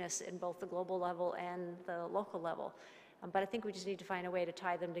great richness in both the global level and the local level. But I think we just need to find a way to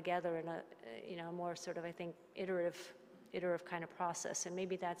tie them together in a more sort of, I think, iterative kind of process. And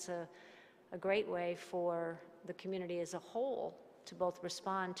maybe that's a great way for the community as a whole to both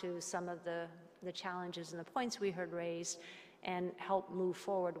respond to some of the challenges and the points we heard raised and help move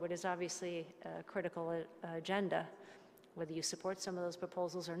forward what is obviously a critical agenda, whether you support some of those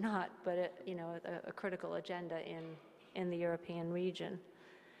proposals or not, but a critical agenda in the European region.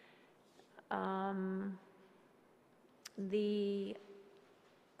 The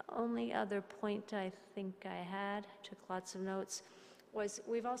only other point I think I had, took lots of notes, was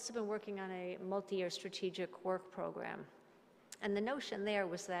we've also been working on a multi-year strategic work program. And the notion there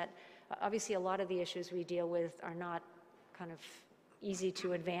was that obviously a lot of the issues we deal with are not kind of easy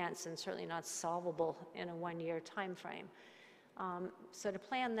to advance and certainly not solvable in a one-year time frame. So to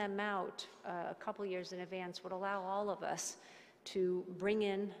plan them out a couple years in advance would allow all of us to bring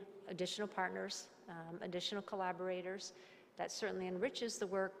in additional partners, additional collaborators. That certainly enriches the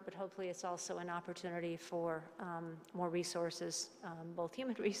work, but hopefully it's also an opportunity for more resources, both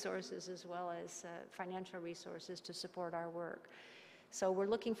human resources as well as financial resources to support our work. So we're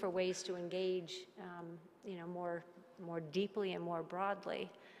looking for ways to engage more more deeply and more broadly.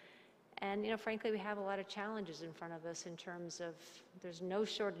 And, you know, frankly, we have a lot of challenges in front of us in terms of there's no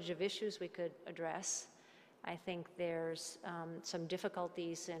shortage of issues we could address. I think there's some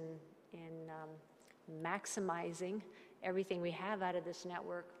difficulties in maximizing everything we have out of this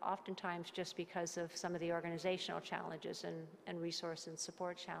network, oftentimes just because of some of the organizational challenges and resource and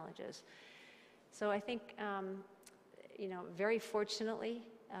support challenges. So I think, you know, very fortunately,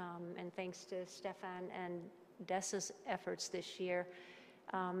 and thanks to Stefan and Dessa's efforts this year,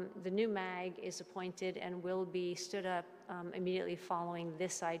 the new MAG is appointed and will be stood up immediately following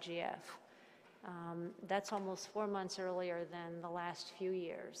this IGF. That's almost 4 months earlier than the last few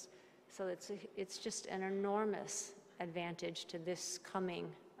years. So it's just an enormous advantage to this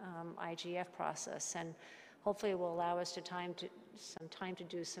coming IGF process, and hopefully it will allow us some time to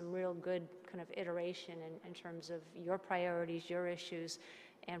do some real good kind of iteration in terms of your priorities, your issues,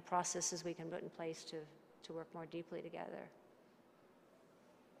 and processes we can put in place to work more deeply together.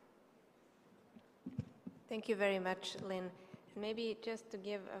 Thank you very much, Lynn. Maybe just to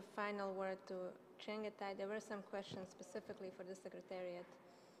give a final word to Chengetai, there were some questions specifically for the Secretariat.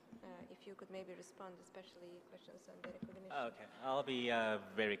 If you could maybe respond, especially questions on the recognition. Okay, I'll be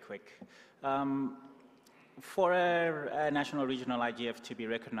very quick. For a national regional IGF to be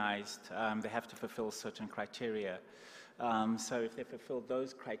recognized, they have to fulfill certain criteria. So if they fulfill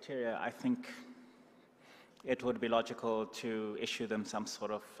those criteria, I think it would be logical to issue them some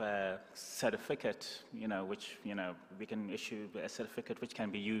sort of certificate, you know, which, you know, we can issue a certificate which can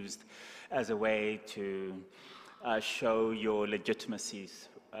be used as a way to show your legitimacies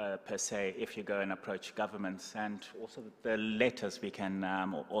per se if you go and approach governments, and also the letters we can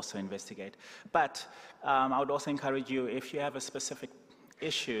also investigate. But I would also encourage you, if you have a specific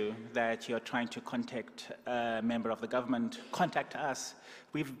issue that you're trying to contact a member of the government, contact us.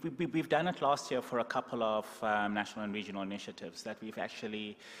 We've done it last year for a couple of national and regional initiatives that we've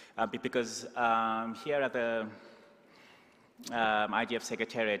actually, because here at the IGF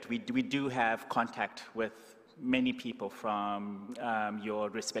Secretariat, we do have contact with many people from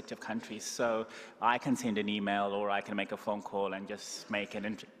your respective countries. So I can send an email or I can make a phone call and just make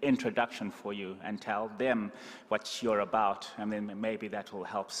an introduction for you and tell them what you're about, and then maybe that will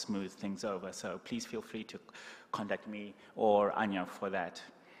help smooth things over. So please feel free to contact me or Anya for that.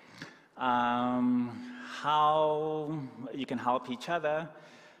 How you can help each other.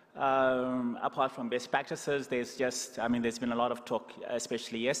 Apart from best practices, there's just, I mean, there's been a lot of talk,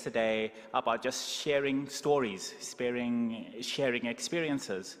 especially yesterday, about just sharing stories, sharing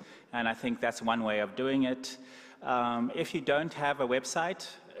experiences. And I think that's one way of doing it. If you don't have a website,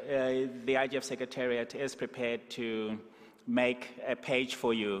 the IGF Secretariat is prepared to make a page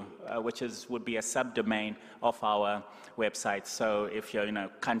for you, which would be a subdomain of our website. So if you're,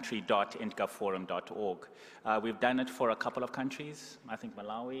 country.intgaforum.org. We've done it for a couple of countries, I think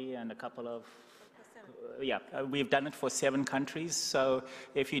Malawi and a couple of, we've done it for 7 countries. So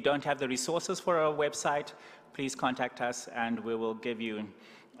if you don't have the resources for a website, please contact us and we will give you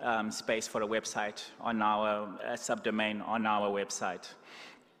space for a website on our subdomain on our website.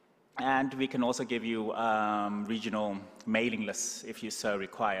 And we can also give you regional mailing lists if you so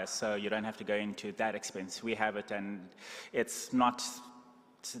require, so you don't have to go into that expense. We have it, and it's not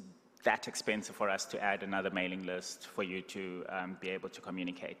that expensive for us to add another mailing list for you to be able to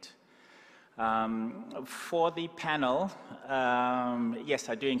communicate. For the panel, yes,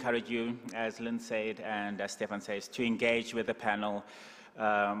 I do encourage you, as Lynn said and as Stefan says, to engage with the panel.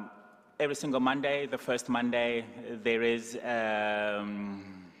 Every single Monday, the first Monday, there is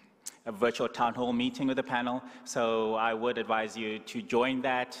a virtual town hall meeting with the panel, so I would advise you to join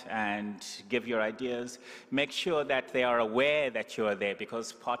that and give your ideas. Make sure that they are aware that you are there,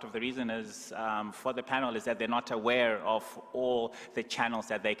 because part of the reason is for the panel is that they're not aware of all the channels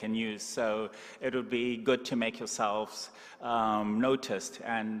that they can use. So it would be good to make yourselves noticed.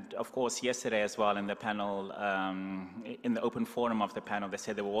 And of course, yesterday as well in the panel, in the open forum of the panel, they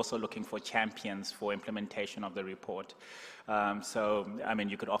said they were also looking for champions for implementation of the report. So, I mean,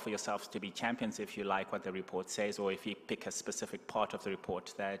 you could offer yourselves to be champions if you like what the report says, or if you pick a specific part of the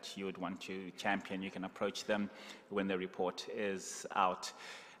report that you would want to champion, you can approach them when the report is out.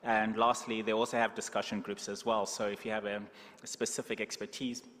 And lastly, they also have discussion groups as well. So if you have a specific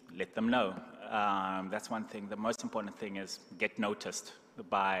expertise, let them know. That's one thing. The most important thing is get noticed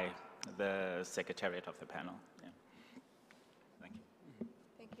by the Secretariat of the panel.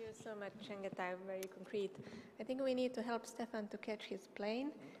 So much, Chengetai, very concrete. I think we need to help Stefan to catch his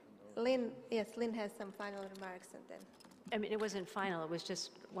plane. Lynn, yes, Lynn has some final remarks and then. I mean, it wasn't final, it was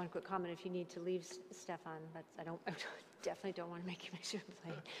just one quick comment. If you need to leave, Stefan, but I definitely don't want to make you miss your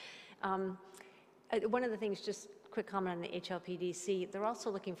plane. One of the things, just quick comment on the HLPDC. They're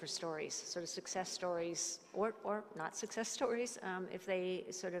also looking for stories, sort of success stories or not success stories, if they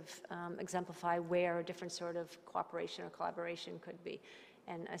sort of exemplify where a different sort of cooperation or collaboration could be.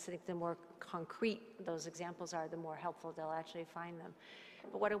 And I think the more concrete those examples are, the more helpful they'll actually find them.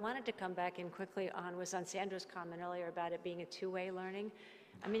 But what I wanted to come back in quickly on was on Sandra's comment earlier about it being a two-way learning.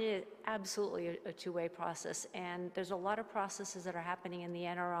 I mean, it is absolutely a two-way process, and there's a lot of processes that are happening in the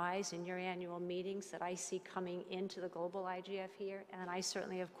NRIs, in your annual meetings, that I see coming into the global IGF here, and I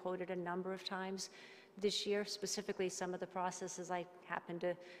certainly have quoted a number of times this year, specifically some of the processes I happen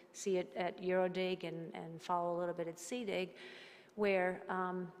to see it at Eurodig and follow a little bit at CDIG, where,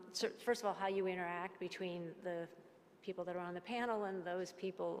 so first of all, how you interact between the people that are on the panel and those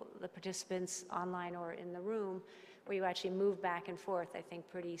people, the participants online or in the room, where you actually move back and forth, I think,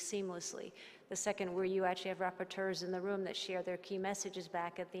 pretty seamlessly. The second, where you actually have rapporteurs in the room that share their key messages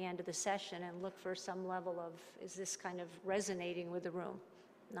back at the end of the session and look for some level of, is this kind of resonating with the room?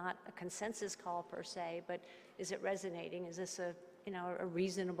 Not a consensus call per se, but is it resonating? Is this a, you know, a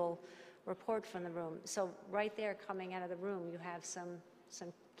reasonable report from the room? So right there, coming out of the room, you have some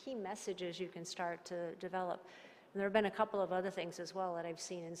key messages you can start to develop. And there have been a couple of other things as well that I've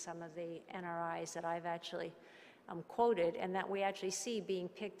seen in some of the NRIs that I've actually quoted, and that we actually see being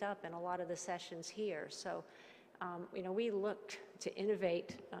picked up in a lot of the sessions here. So, you know, we look to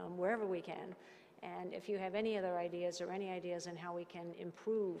innovate wherever we can. And if you have any other ideas or any ideas on how we can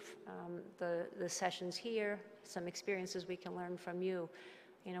improve the sessions here, some experiences we can learn from you,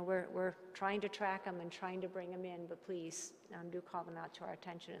 you know, we're trying to track them and trying to bring them in, but please do call them out to our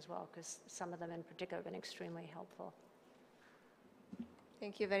attention as well, because some of them in particular have been extremely helpful.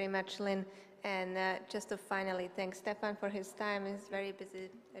 Thank you very much, Lynn. And just to finally thank Stefan for his time, his very busy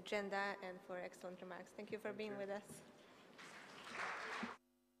agenda, and for excellent remarks. Thank you for being with us.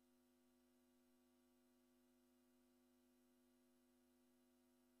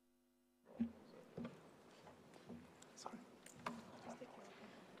 Sorry.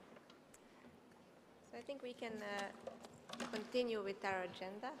 So I think we can continue with our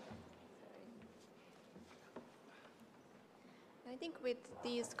agenda. I think with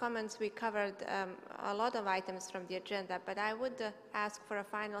these comments we covered a lot of items from the agenda, but I would ask for a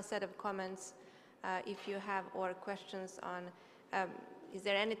final set of comments if you have, or questions on, is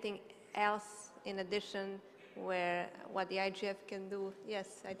there anything else in addition where what the IGF can do?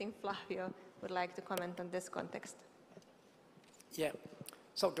 Yes, I think Flavio would like to comment on this context. Yeah,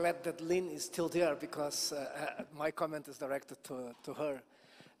 so glad that Lynn is still there, because my comment is directed to her.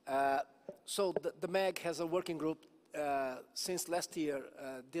 So the MAG has a working group since last year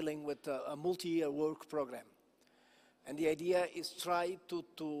dealing with a multi-year work program. And the idea is try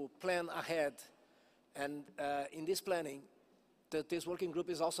to plan ahead. And in this planning, this working group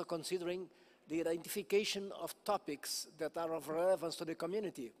is also considering the identification of topics that are of relevance to the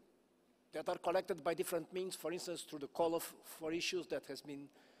community, that are collected by different means, for instance, through the call for issues that has been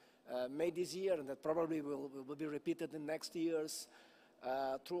made this year and that probably will be repeated in next years,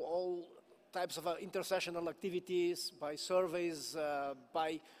 through all types of intersessional activities, by surveys,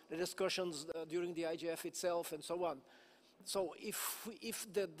 by the discussions during the IGF itself, and so on. So if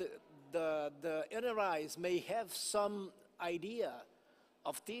the NRIs may have some idea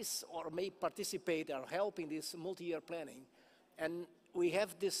of this, or may participate or help in this multi-year planning, and we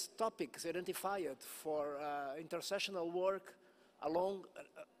have these topics identified for intersessional work along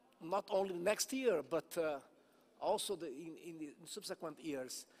not only next year, but also in the subsequent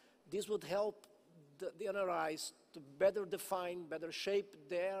years, this would help the NRIs to better define, better shape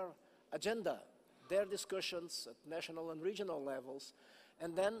their agenda, their discussions at national and regional levels.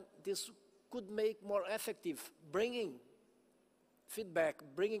 And then this could make more effective bringing feedback,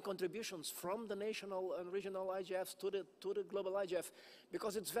 bringing contributions from the national and regional IGFs to the global IGF,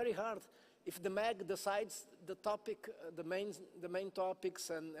 because it's very hard. If the MAG decides the topic, the main topics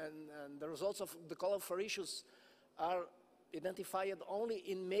and the results of the call for issues are identified only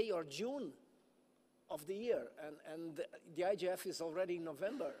in May or June of the year, and the IGF is already in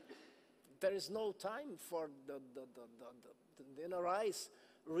November, there is no time for the NRIs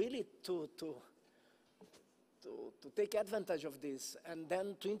really to take advantage of this and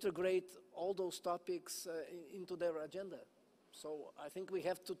then to integrate all those topics into their agenda. So I think we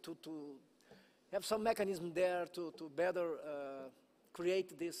have to have some mechanism there to better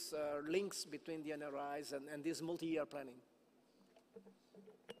create these links between the NRIs and this multi-year planning.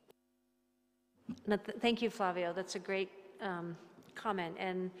 No, thank you, Flavio. That's a great comment,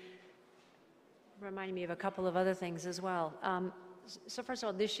 and reminding me of a couple of other things as well. So first of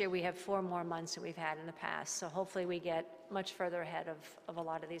all, this year we have 4 more months than we've had in the past, so hopefully we get much further ahead of a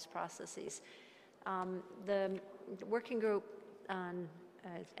lot of these processes. The working group on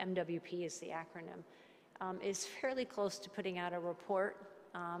MWP is the acronym, is fairly close to putting out a report.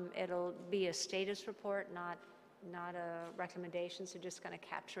 It'll be a status report, not a recommendation, so just kind of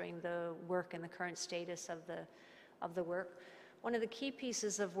capturing the work and the current status of the work. One of the key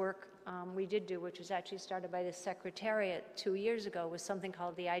pieces of work we did do, which was actually started by the Secretariat 2 years ago, was something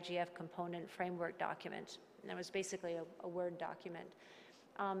called the IGF Component Framework Document. And it was basically a Word document.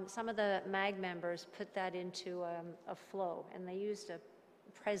 Some of the MAG members put that into a flow, and they used a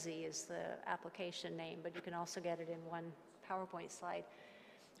Prezi as the application name, but you can also get it in one PowerPoint slide,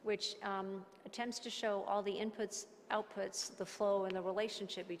 which attempts to show all the inputs, outputs, the flow, and the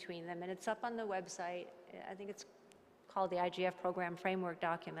relationship between them. And it's up on the website. I think it's called the IGF Program Framework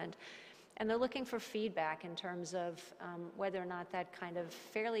Document. And they're looking for feedback in terms of whether or not that kind of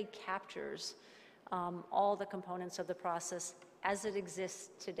fairly captures all the components of the process as it exists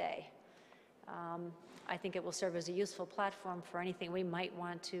today. I think it will serve as a useful platform for anything we might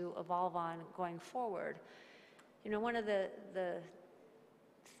want to evolve on going forward. You know, one of the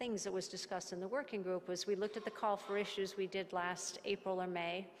things that was discussed in the working group was we looked at the call for issues we did last April or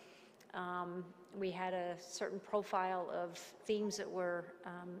May. We had a certain profile of themes that were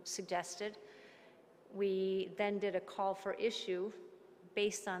suggested. We then did a call for issue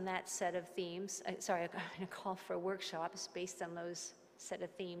based on that set of themes. A call for workshops based on those set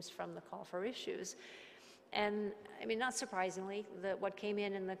of themes from the call for issues. And I mean, not surprisingly, what came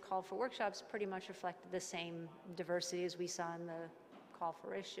in the call for workshops pretty much reflected the same diversity as we saw in the call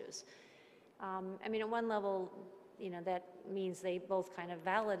for issues. I mean, at one level, you know, that means they both kind of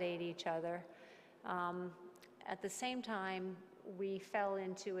validate each other. At the same time, we fell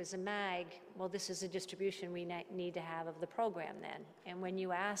into, as a MAG, well, this is a distribution we need to have of the program then. And when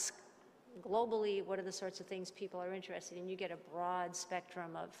you ask globally what are the sorts of things people are interested in, you get a broad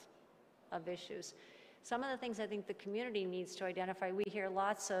spectrum of issues. Some of the things I think the community needs to identify, we hear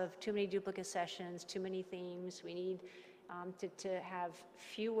lots of too many duplicate sessions, too many themes. We need to have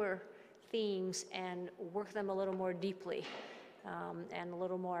fewer themes and work them a little more deeply and a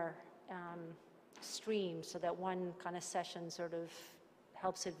little more streamed so that one kind of session sort of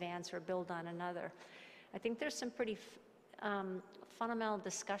helps advance or build on another. I think there's some pretty fundamental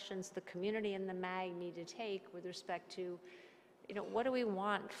discussions the community and the MAG need to take with respect to, you know, what do we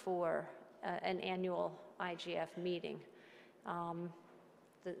want for an annual IGF meeting?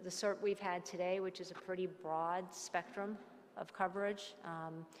 The sort we've had today, which is a pretty broad spectrum of coverage,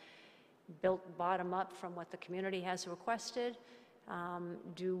 built bottom up from what the community has requested.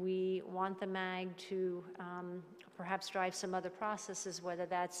 Do we want the MAG to perhaps drive some other processes, whether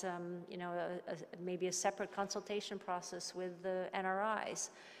that's you know, maybe a separate consultation process with the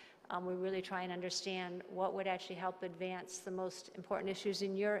NRIs? We really try and understand what would actually help advance the most important issues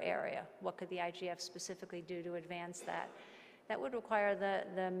in your area. What could the IGF specifically do to advance that? That would require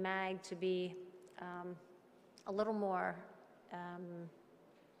the MAG to be a little more, I'm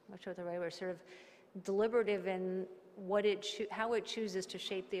not sure what the right word, sort of deliberative in what how it chooses to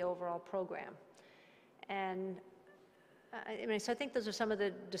shape the overall program. And I mean, so I think those are some of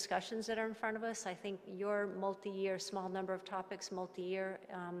the discussions that are in front of us. I think your multi-year, small number of topics, multi-year,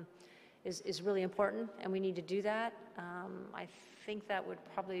 is really important, and we need to do that. I think that would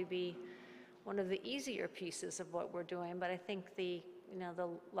probably be one of the easier pieces of what we're doing, but I think the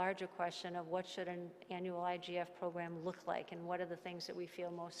larger question of what should an annual IGF program look like, and what are the things that we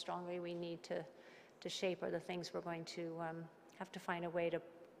feel most strongly we need to shape, are the things we're going to have to find a way to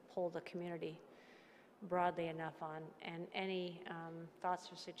pull the community broadly enough on. And any thoughts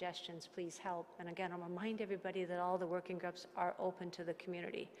or suggestions, please help. And again, I'll remind everybody that all the working groups are open to the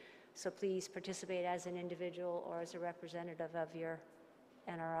community. So please participate as an individual or as a representative of your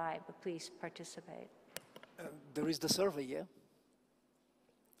NRI, but please participate. There is the survey, yeah?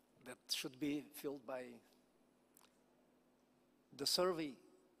 That should be filled by... The survey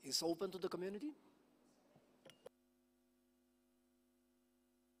is open to the community?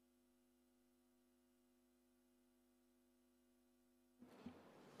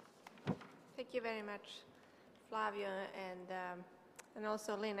 Thank you very much, Flavio, and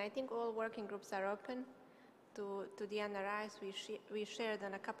also Lynn. I think all working groups are open to the NRIs. We shared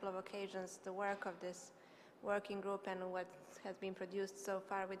on a couple of occasions the work of this working group and what has been produced so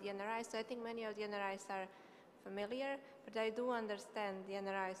far with the NRIs. So I think many of the NRIs are familiar, but I do understand the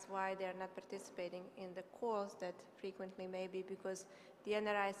NRIs why they are not participating in the calls that frequently maybe because the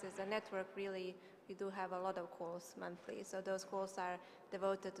NRIs as a network really, we do have a lot of calls monthly. So those calls are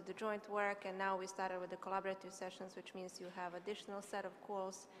devoted to the joint work, and now we started with the collaborative sessions, which means you have additional set of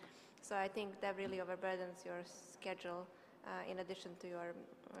calls. So I think that really overburdens your schedule in addition to your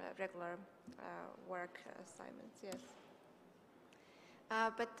regular work assignments, yes.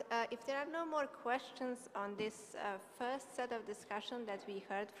 But if there are no more questions on this first set of discussion that we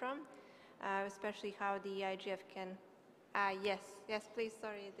heard from, especially how the IGF can, yes, please,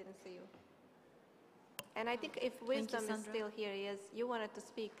 sorry, I didn't see you. And I think if Wisdom is still here, yes, you wanted to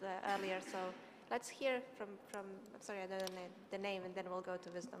speak earlier, so let's hear from I'm sorry, I don't know the name, and then we'll go to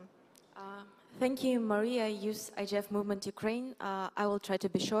Wisdom. Thank you, Maria. Youth IGF Movement Ukraine. I will try to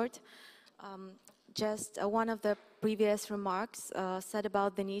be short. Just one of the previous remarks said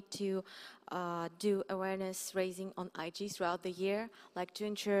about the need to do awareness raising on IG throughout the year, like to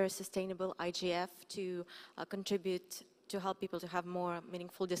ensure sustainable IGF, to contribute to help people to have more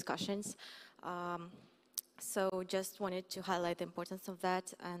meaningful discussions. So just wanted to highlight the importance of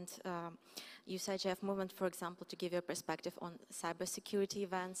that and use IGF movement, for example, to give you a perspective on cybersecurity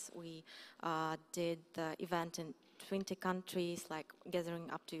events. We did the event in 20 countries, like gathering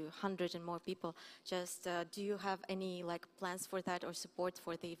up to 100 and more people. Just do you have any like plans for that or support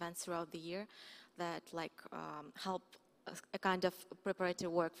for the events throughout the year that like help a kind of preparatory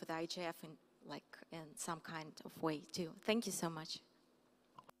work for the IGF in some kind of way too? Thank you so much.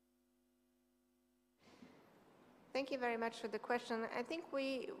 Thank you very much for the question. I think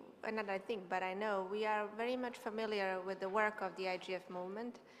not I think, but I know we are very much familiar with the work of the IGF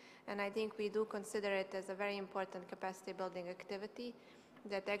movement, and I think we do consider it as a very important capacity building activity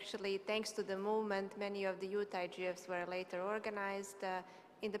that actually, thanks to the movement, many of the youth IGFs were later organized,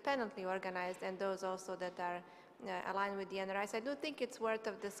 independently organized, and those also that are aligned with the NRI. So I do think it's worth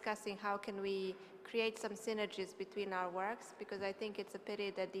of discussing how can we create some synergies between our works, because I think it's a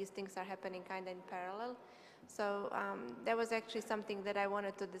pity that these things are happening kind of in parallel. So that was actually something that I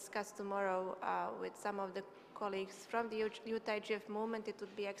wanted to discuss tomorrow with some of the colleagues from the Youth IGF movement. It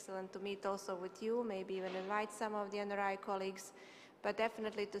would be excellent to meet also with you, maybe even invite some of the NRI colleagues, but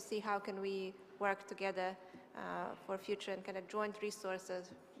definitely to see how can we work together for future and kind of joint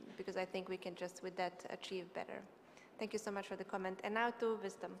resources, because I think we can just with that achieve better. Thank you so much for the comment. And now to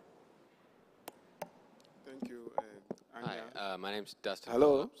Wisdom. Thank you, Anya. Hi, my name's Dustin.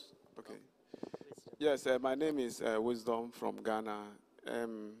 Hello. Phillips. Okay. Yes, my name is Wisdom from Ghana.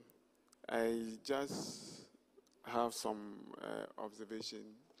 I just have some observation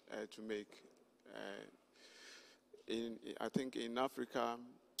to make. I think in Africa,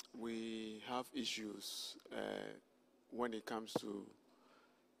 we have issues when it comes to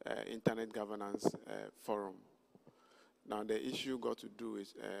Internet Governance Forum. Now, the issue got to do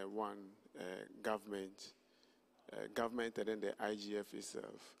with one, government and then the IGF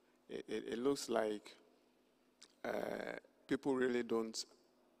itself. It looks like people really don't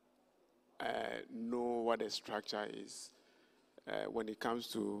know what the structure is when it comes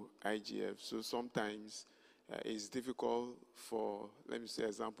to IGF. So sometimes it's difficult for, let me say,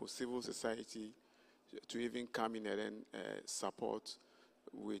 example, civil society to even come in and then support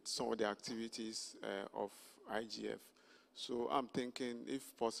with some of the activities of IGF. So I'm thinking,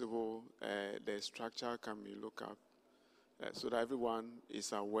 if possible, the structure can be looked up so that everyone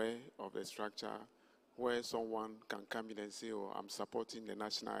is aware of the structure, where someone can come in and say, oh, I'm supporting the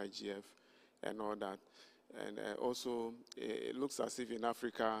national IGF and all that. And also, it looks as if in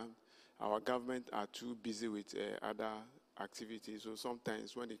Africa, our government are too busy with other activities. So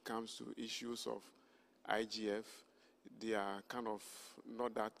sometimes when it comes to issues of IGF, they are kind of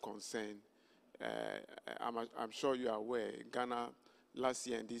not that concerned. I'm sure you are aware, Ghana, last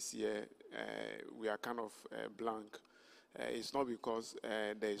year and this year, we are kind of blank. It's not because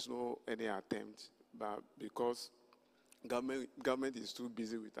there is no any attempt, but because government is too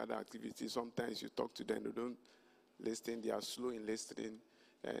busy with other activities. Sometimes you talk to them, they don't listen, they are slow in listening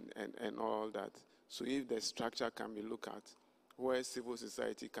and all that. So if the structure can be looked at, where civil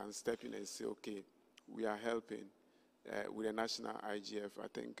society can step in and say, okay, we are helping with the national IGF, I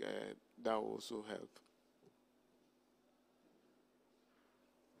think that will also help.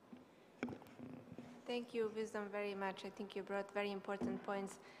 Thank you, Wisdom, very much. I think you brought very important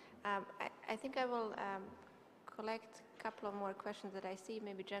points. I think I will collect a couple of more questions that I see,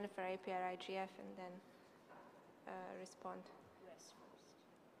 maybe Jennifer, APR, IGF, and then respond. US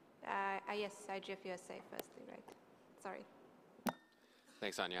first. Yes, IGF USA firstly, right. Sorry.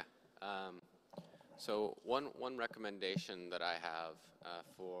 Thanks, Anya. So one recommendation that I have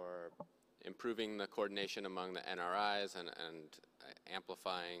for improving the coordination among the NRIs and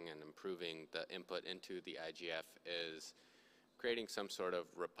amplifying and improving the input into the IGF is creating some sort of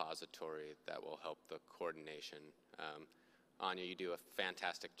repository that will help the coordination. Anya, you do a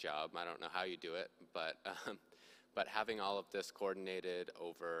fantastic job. I don't know how you do it, but having all of this coordinated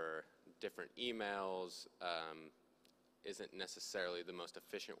over different emails isn't necessarily the most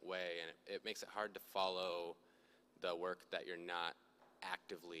efficient way, and it makes it hard to follow the work that you're not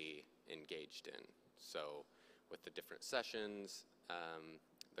actively engaged in. So with the different sessions,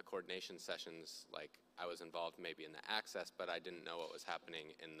 the coordination sessions, like I was involved maybe in the access, but I didn't know what was happening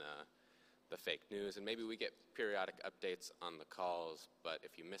in the fake news. And maybe we get periodic updates on the calls, but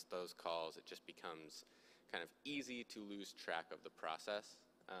if you miss those calls, it just becomes kind of easy to lose track of the process.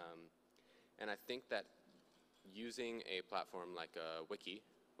 And I think that using a platform like a wiki,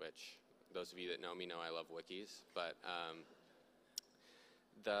 which those of you that know me know I love wikis, but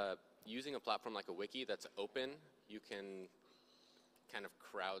using a platform like a wiki that's open, you can kind of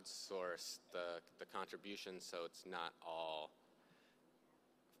crowdsource the contributions, so it's not all,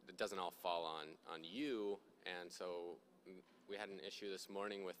 it doesn't all fall on you. And so we had an issue this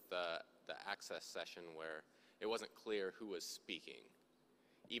morning with the access session where it wasn't clear who was speaking,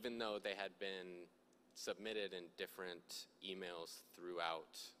 even though they had been submitted in different emails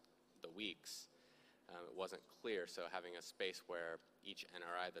throughout the weeks. It wasn't clear, so having a space where each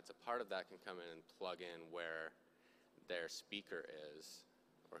NRI that's a part of that can come in and plug in where their speaker is,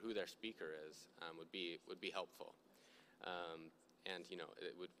 or who their speaker is, would be helpful. And you know,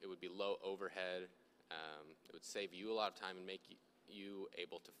 it would be low overhead. It would save you a lot of time and make you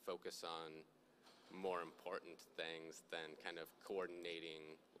able to focus on more important things than kind of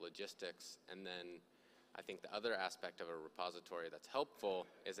coordinating logistics. And then I think the other aspect of a repository that's helpful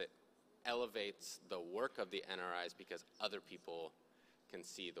is it elevates the work of the NRIs because other people can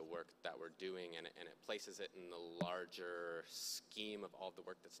see the work that we're doing, and it places it in the larger scheme of all the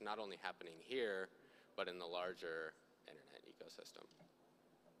work that's not only happening here, but in the larger internet ecosystem.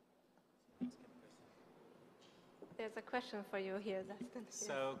 There's a question for you here, Dustin.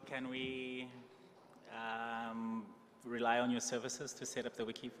 So can we rely on your services to set up the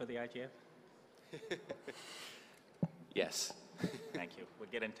wiki for the IGF? Yes. Thank you. We'll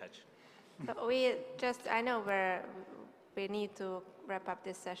get in touch. So I know we need to wrap up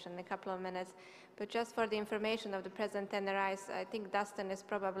this session in a couple of minutes, but just for the information of the present NRIs, I think Dustin is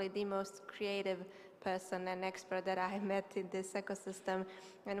probably the most creative person and expert that I met in this ecosystem.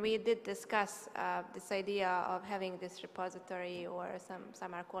 And we did discuss this idea of having this repository, or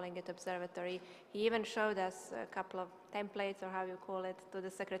some are calling it observatory. He even showed us a couple of templates, or how you call it, to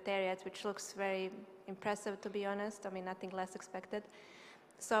the secretariat, which looks very impressive, to be honest. I mean, nothing less expected.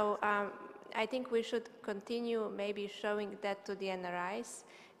 So I think we should continue maybe showing that to the NRIs.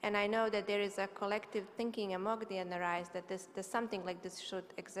 And I know that there is a collective thinking among the NRIs that there's something like this should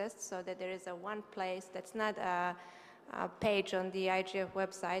exist, so that there is a one place that's not a page on the IGF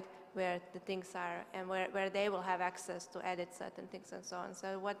website where the things are, and where they will have access to edit certain things and so on.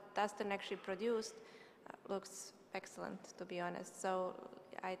 So what Dustin actually produced looks excellent, to be honest. So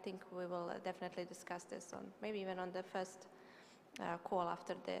I think we will definitely discuss this maybe even on the first call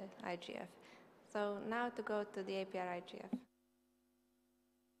after the IGF. So now to go to the APR IGF.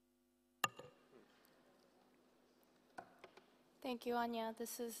 Thank you, Anya.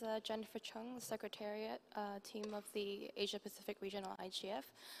 This is Jennifer Chung, the Secretariat team of the Asia Pacific Regional IGF.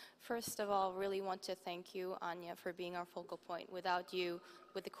 First of all, really want to thank you, Anya, for being our focal point. Without you,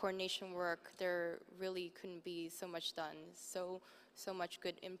 with the coordination work, there really couldn't be so much done. So much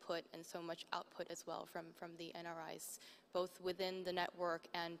good input and so much output as well from the NRIs, both within the network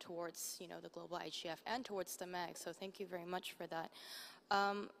and towards the global IGF and towards the MAG. So thank you very much for that.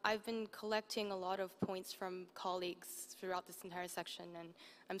 I've been collecting a lot of points from colleagues throughout this entire section, and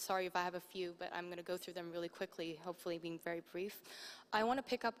I'm sorry if I have a few, but I'm going to go through them really quickly, hopefully being very brief. I want to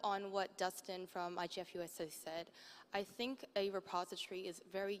pick up on what Dustin from IGF USA said. I think a repository is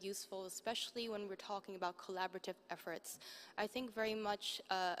very useful, especially when we're talking about collaborative efforts. I think very much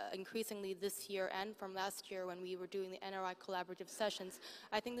increasingly this year and from last year when we were doing the NRI collaborative sessions,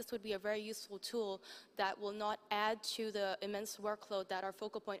 I think this would be a very useful tool that will not add to the immense workload that our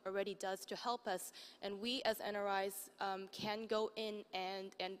focal point already does to help us. And we as NRIs can go in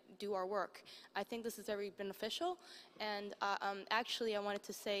and do our work. I think this is very beneficial. And actually, I wanted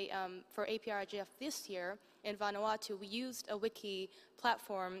to say for APR IGF this year, in Vanuatu, we used a wiki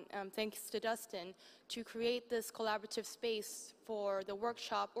platform, thanks to Dustin, to create this collaborative space for the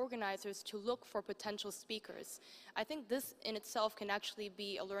workshop organizers to look for potential speakers. I think this in itself can actually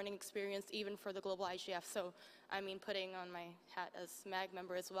be a learning experience even for the global IGF. So, I mean, putting on my hat as MAG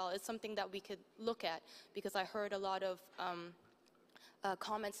member as well, it's something that we could look at, because I heard a lot of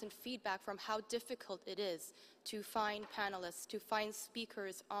comments and feedback from how difficult it is to find panelists, to find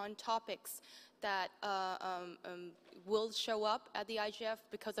speakers on topics that will show up at the IGF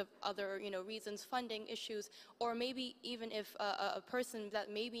because of other reasons, funding issues, or maybe even if a person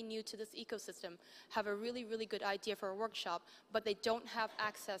that may be new to this ecosystem have a really, really good idea for a workshop, but they don't have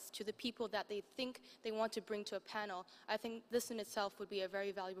access to the people that they think they want to bring to a panel, I think this in itself would be a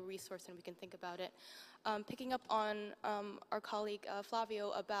very valuable resource, and we can think about it. Picking up on our colleague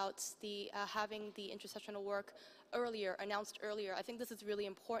Flavio about the having the intersessional work announced earlier, I think this is really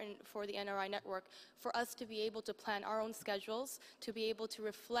important for the NRI network, for us to be able to plan our own schedules, to be able to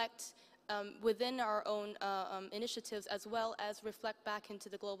reflect within our own initiatives, as well as reflect back into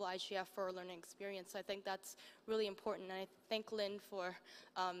the global IGF for our learning experience. I think that's really important, and I thank Lynn for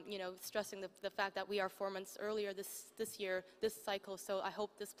stressing the fact that we are 4 months earlier this year, this cycle, so I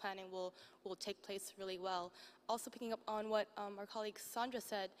hope this planning will take place really well. Also picking up on what our colleague Sandra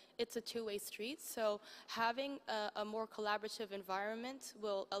said, it's a two-way street, so having a more collaborative environment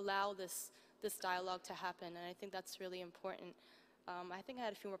will allow this dialogue to happen, and I think that's really important. I think I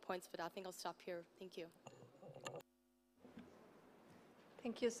had a few more points, but I think I'll stop here. Thank you.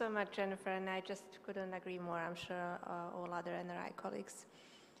 Thank you so much, Jennifer, and I just couldn't agree more. I'm sure all other NRI colleagues.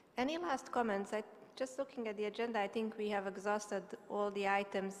 Any last comments? Just looking at the agenda, I think we have exhausted all the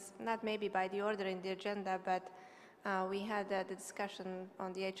items, not maybe by the order in the agenda, but we had the discussion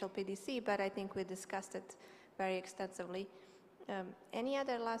on the HLPDC, but I think we discussed it very extensively. Any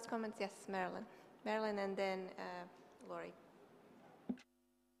other last comments? Yes, Marilyn. Marilyn and then Lori.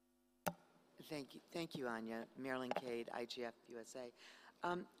 Thank you, Anya. Marilyn Cade, IGF USA.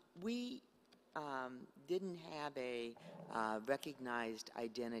 We didn't have a recognized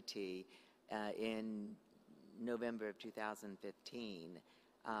identity in November of 2015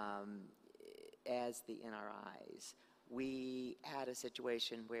 as the NRIs. We had a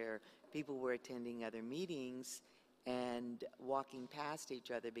situation where people were attending other meetings and walking past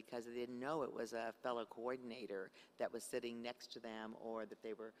each other because they didn't know it was a fellow coordinator that was sitting next to them or that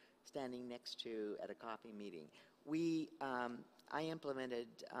they were standing next to at a coffee meeting. I implemented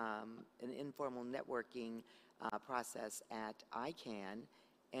an informal networking process at ICANN,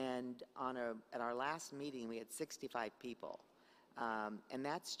 and at our last meeting we had 65 people. And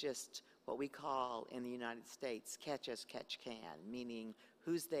that's just what we call in the United States catch as catch can, meaning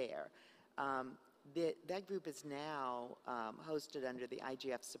who's there. That group is now hosted under the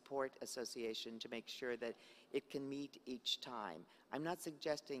IGF Support Association to make sure that it can meet each time. I'm not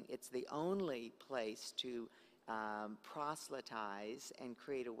suggesting it's the only place to proselytize and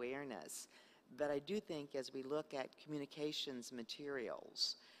create awareness, but I do think as we look at communications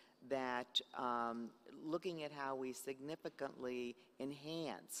materials, that looking at how we significantly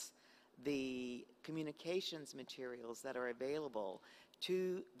enhance the communications materials that are available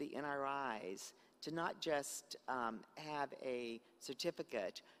to the NRIs, to not just have a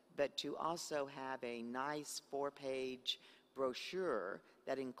certificate, but to also have a nice 4-page brochure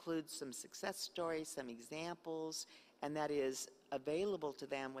that includes some success stories, some examples, and that is available to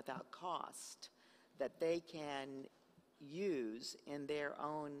them without cost, that they can use in their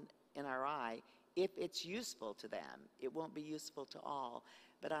own NRI if it's useful to them. It won't be useful to all,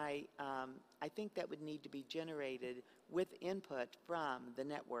 but I think that would need to be generated with input from the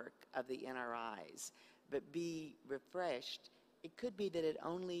network of the NRIs, but be refreshed. It could be that it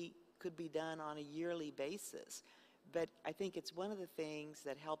only could be done on a yearly basis, but I think it's one of the things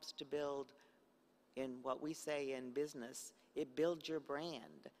that helps to build, in what we say in business, it builds your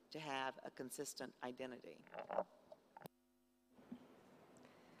brand to have a consistent identity.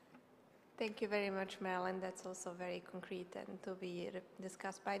 Thank you very much, Marilyn. That's also very concrete and to be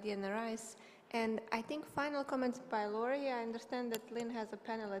discussed by the NRIs. And I think final comments by Lori. I understand that Lynn has a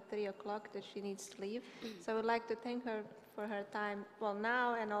panel at 3 o'clock that she needs to leave. So I would like to thank her for her time, well,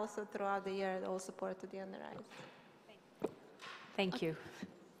 now and also throughout the year, all support to the NRIs. Thank you.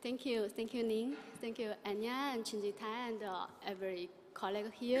 Thank you, Ning. Thank you, Anya and Chinjita and every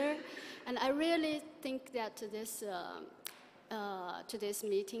colleague here. And I really think that today's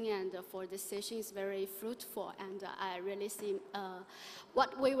meeting and for this session is very fruitful, and I really see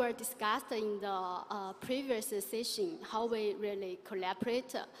what we were discussing in the previous session, how we really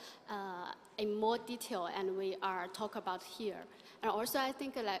collaborate in more detail, and we are talk about here. And also I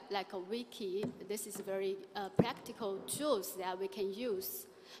think like a wiki, this is very practical tools that we can use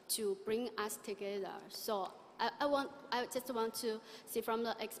to bring us together. So I just want to see from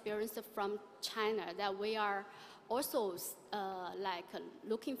the experience from China that we are also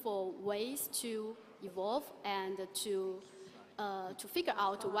looking for ways to evolve and to figure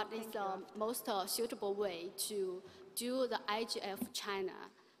out what is the most suitable way to do the IGF China,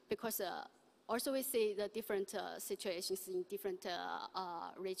 because also we see the different situations in different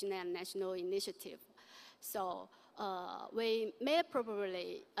regional and national initiatives. So we may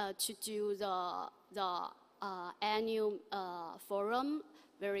probably to do the annual forum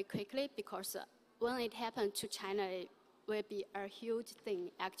very quickly, because when it happens to China, it will be a huge thing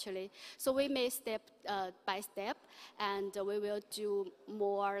actually. So we may step by step, and we will do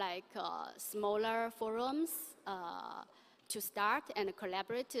more like smaller forums to start and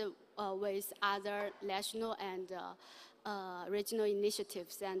collaborate with other national and regional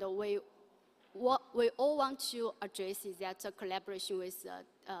initiatives. And what we all want to address is that collaboration with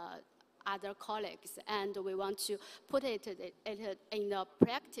other colleagues, and we want to put it in the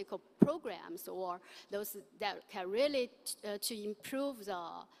practical programs, or those that can really to improve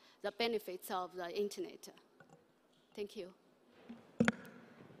the benefits of the internet. Thank you.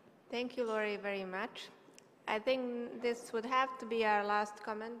 Thank you, Lori, very much. I think this would have to be our last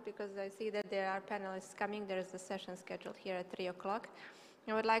comment, because I see that there are panelists coming. There is a session scheduled here at 3 o'clock.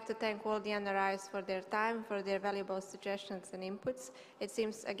 I would like to thank all the NRIs for their time, for their valuable suggestions and inputs. It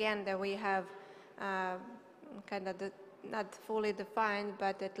seems, again, that we have kind of not fully defined,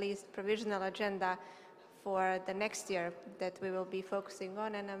 but at least provisional agenda for the next year that we will be focusing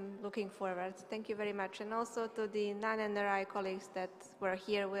on, and I'm looking forward. Thank you very much. And also to the non-NRI colleagues that were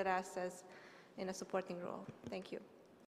here with us as in a supporting role. Thank you.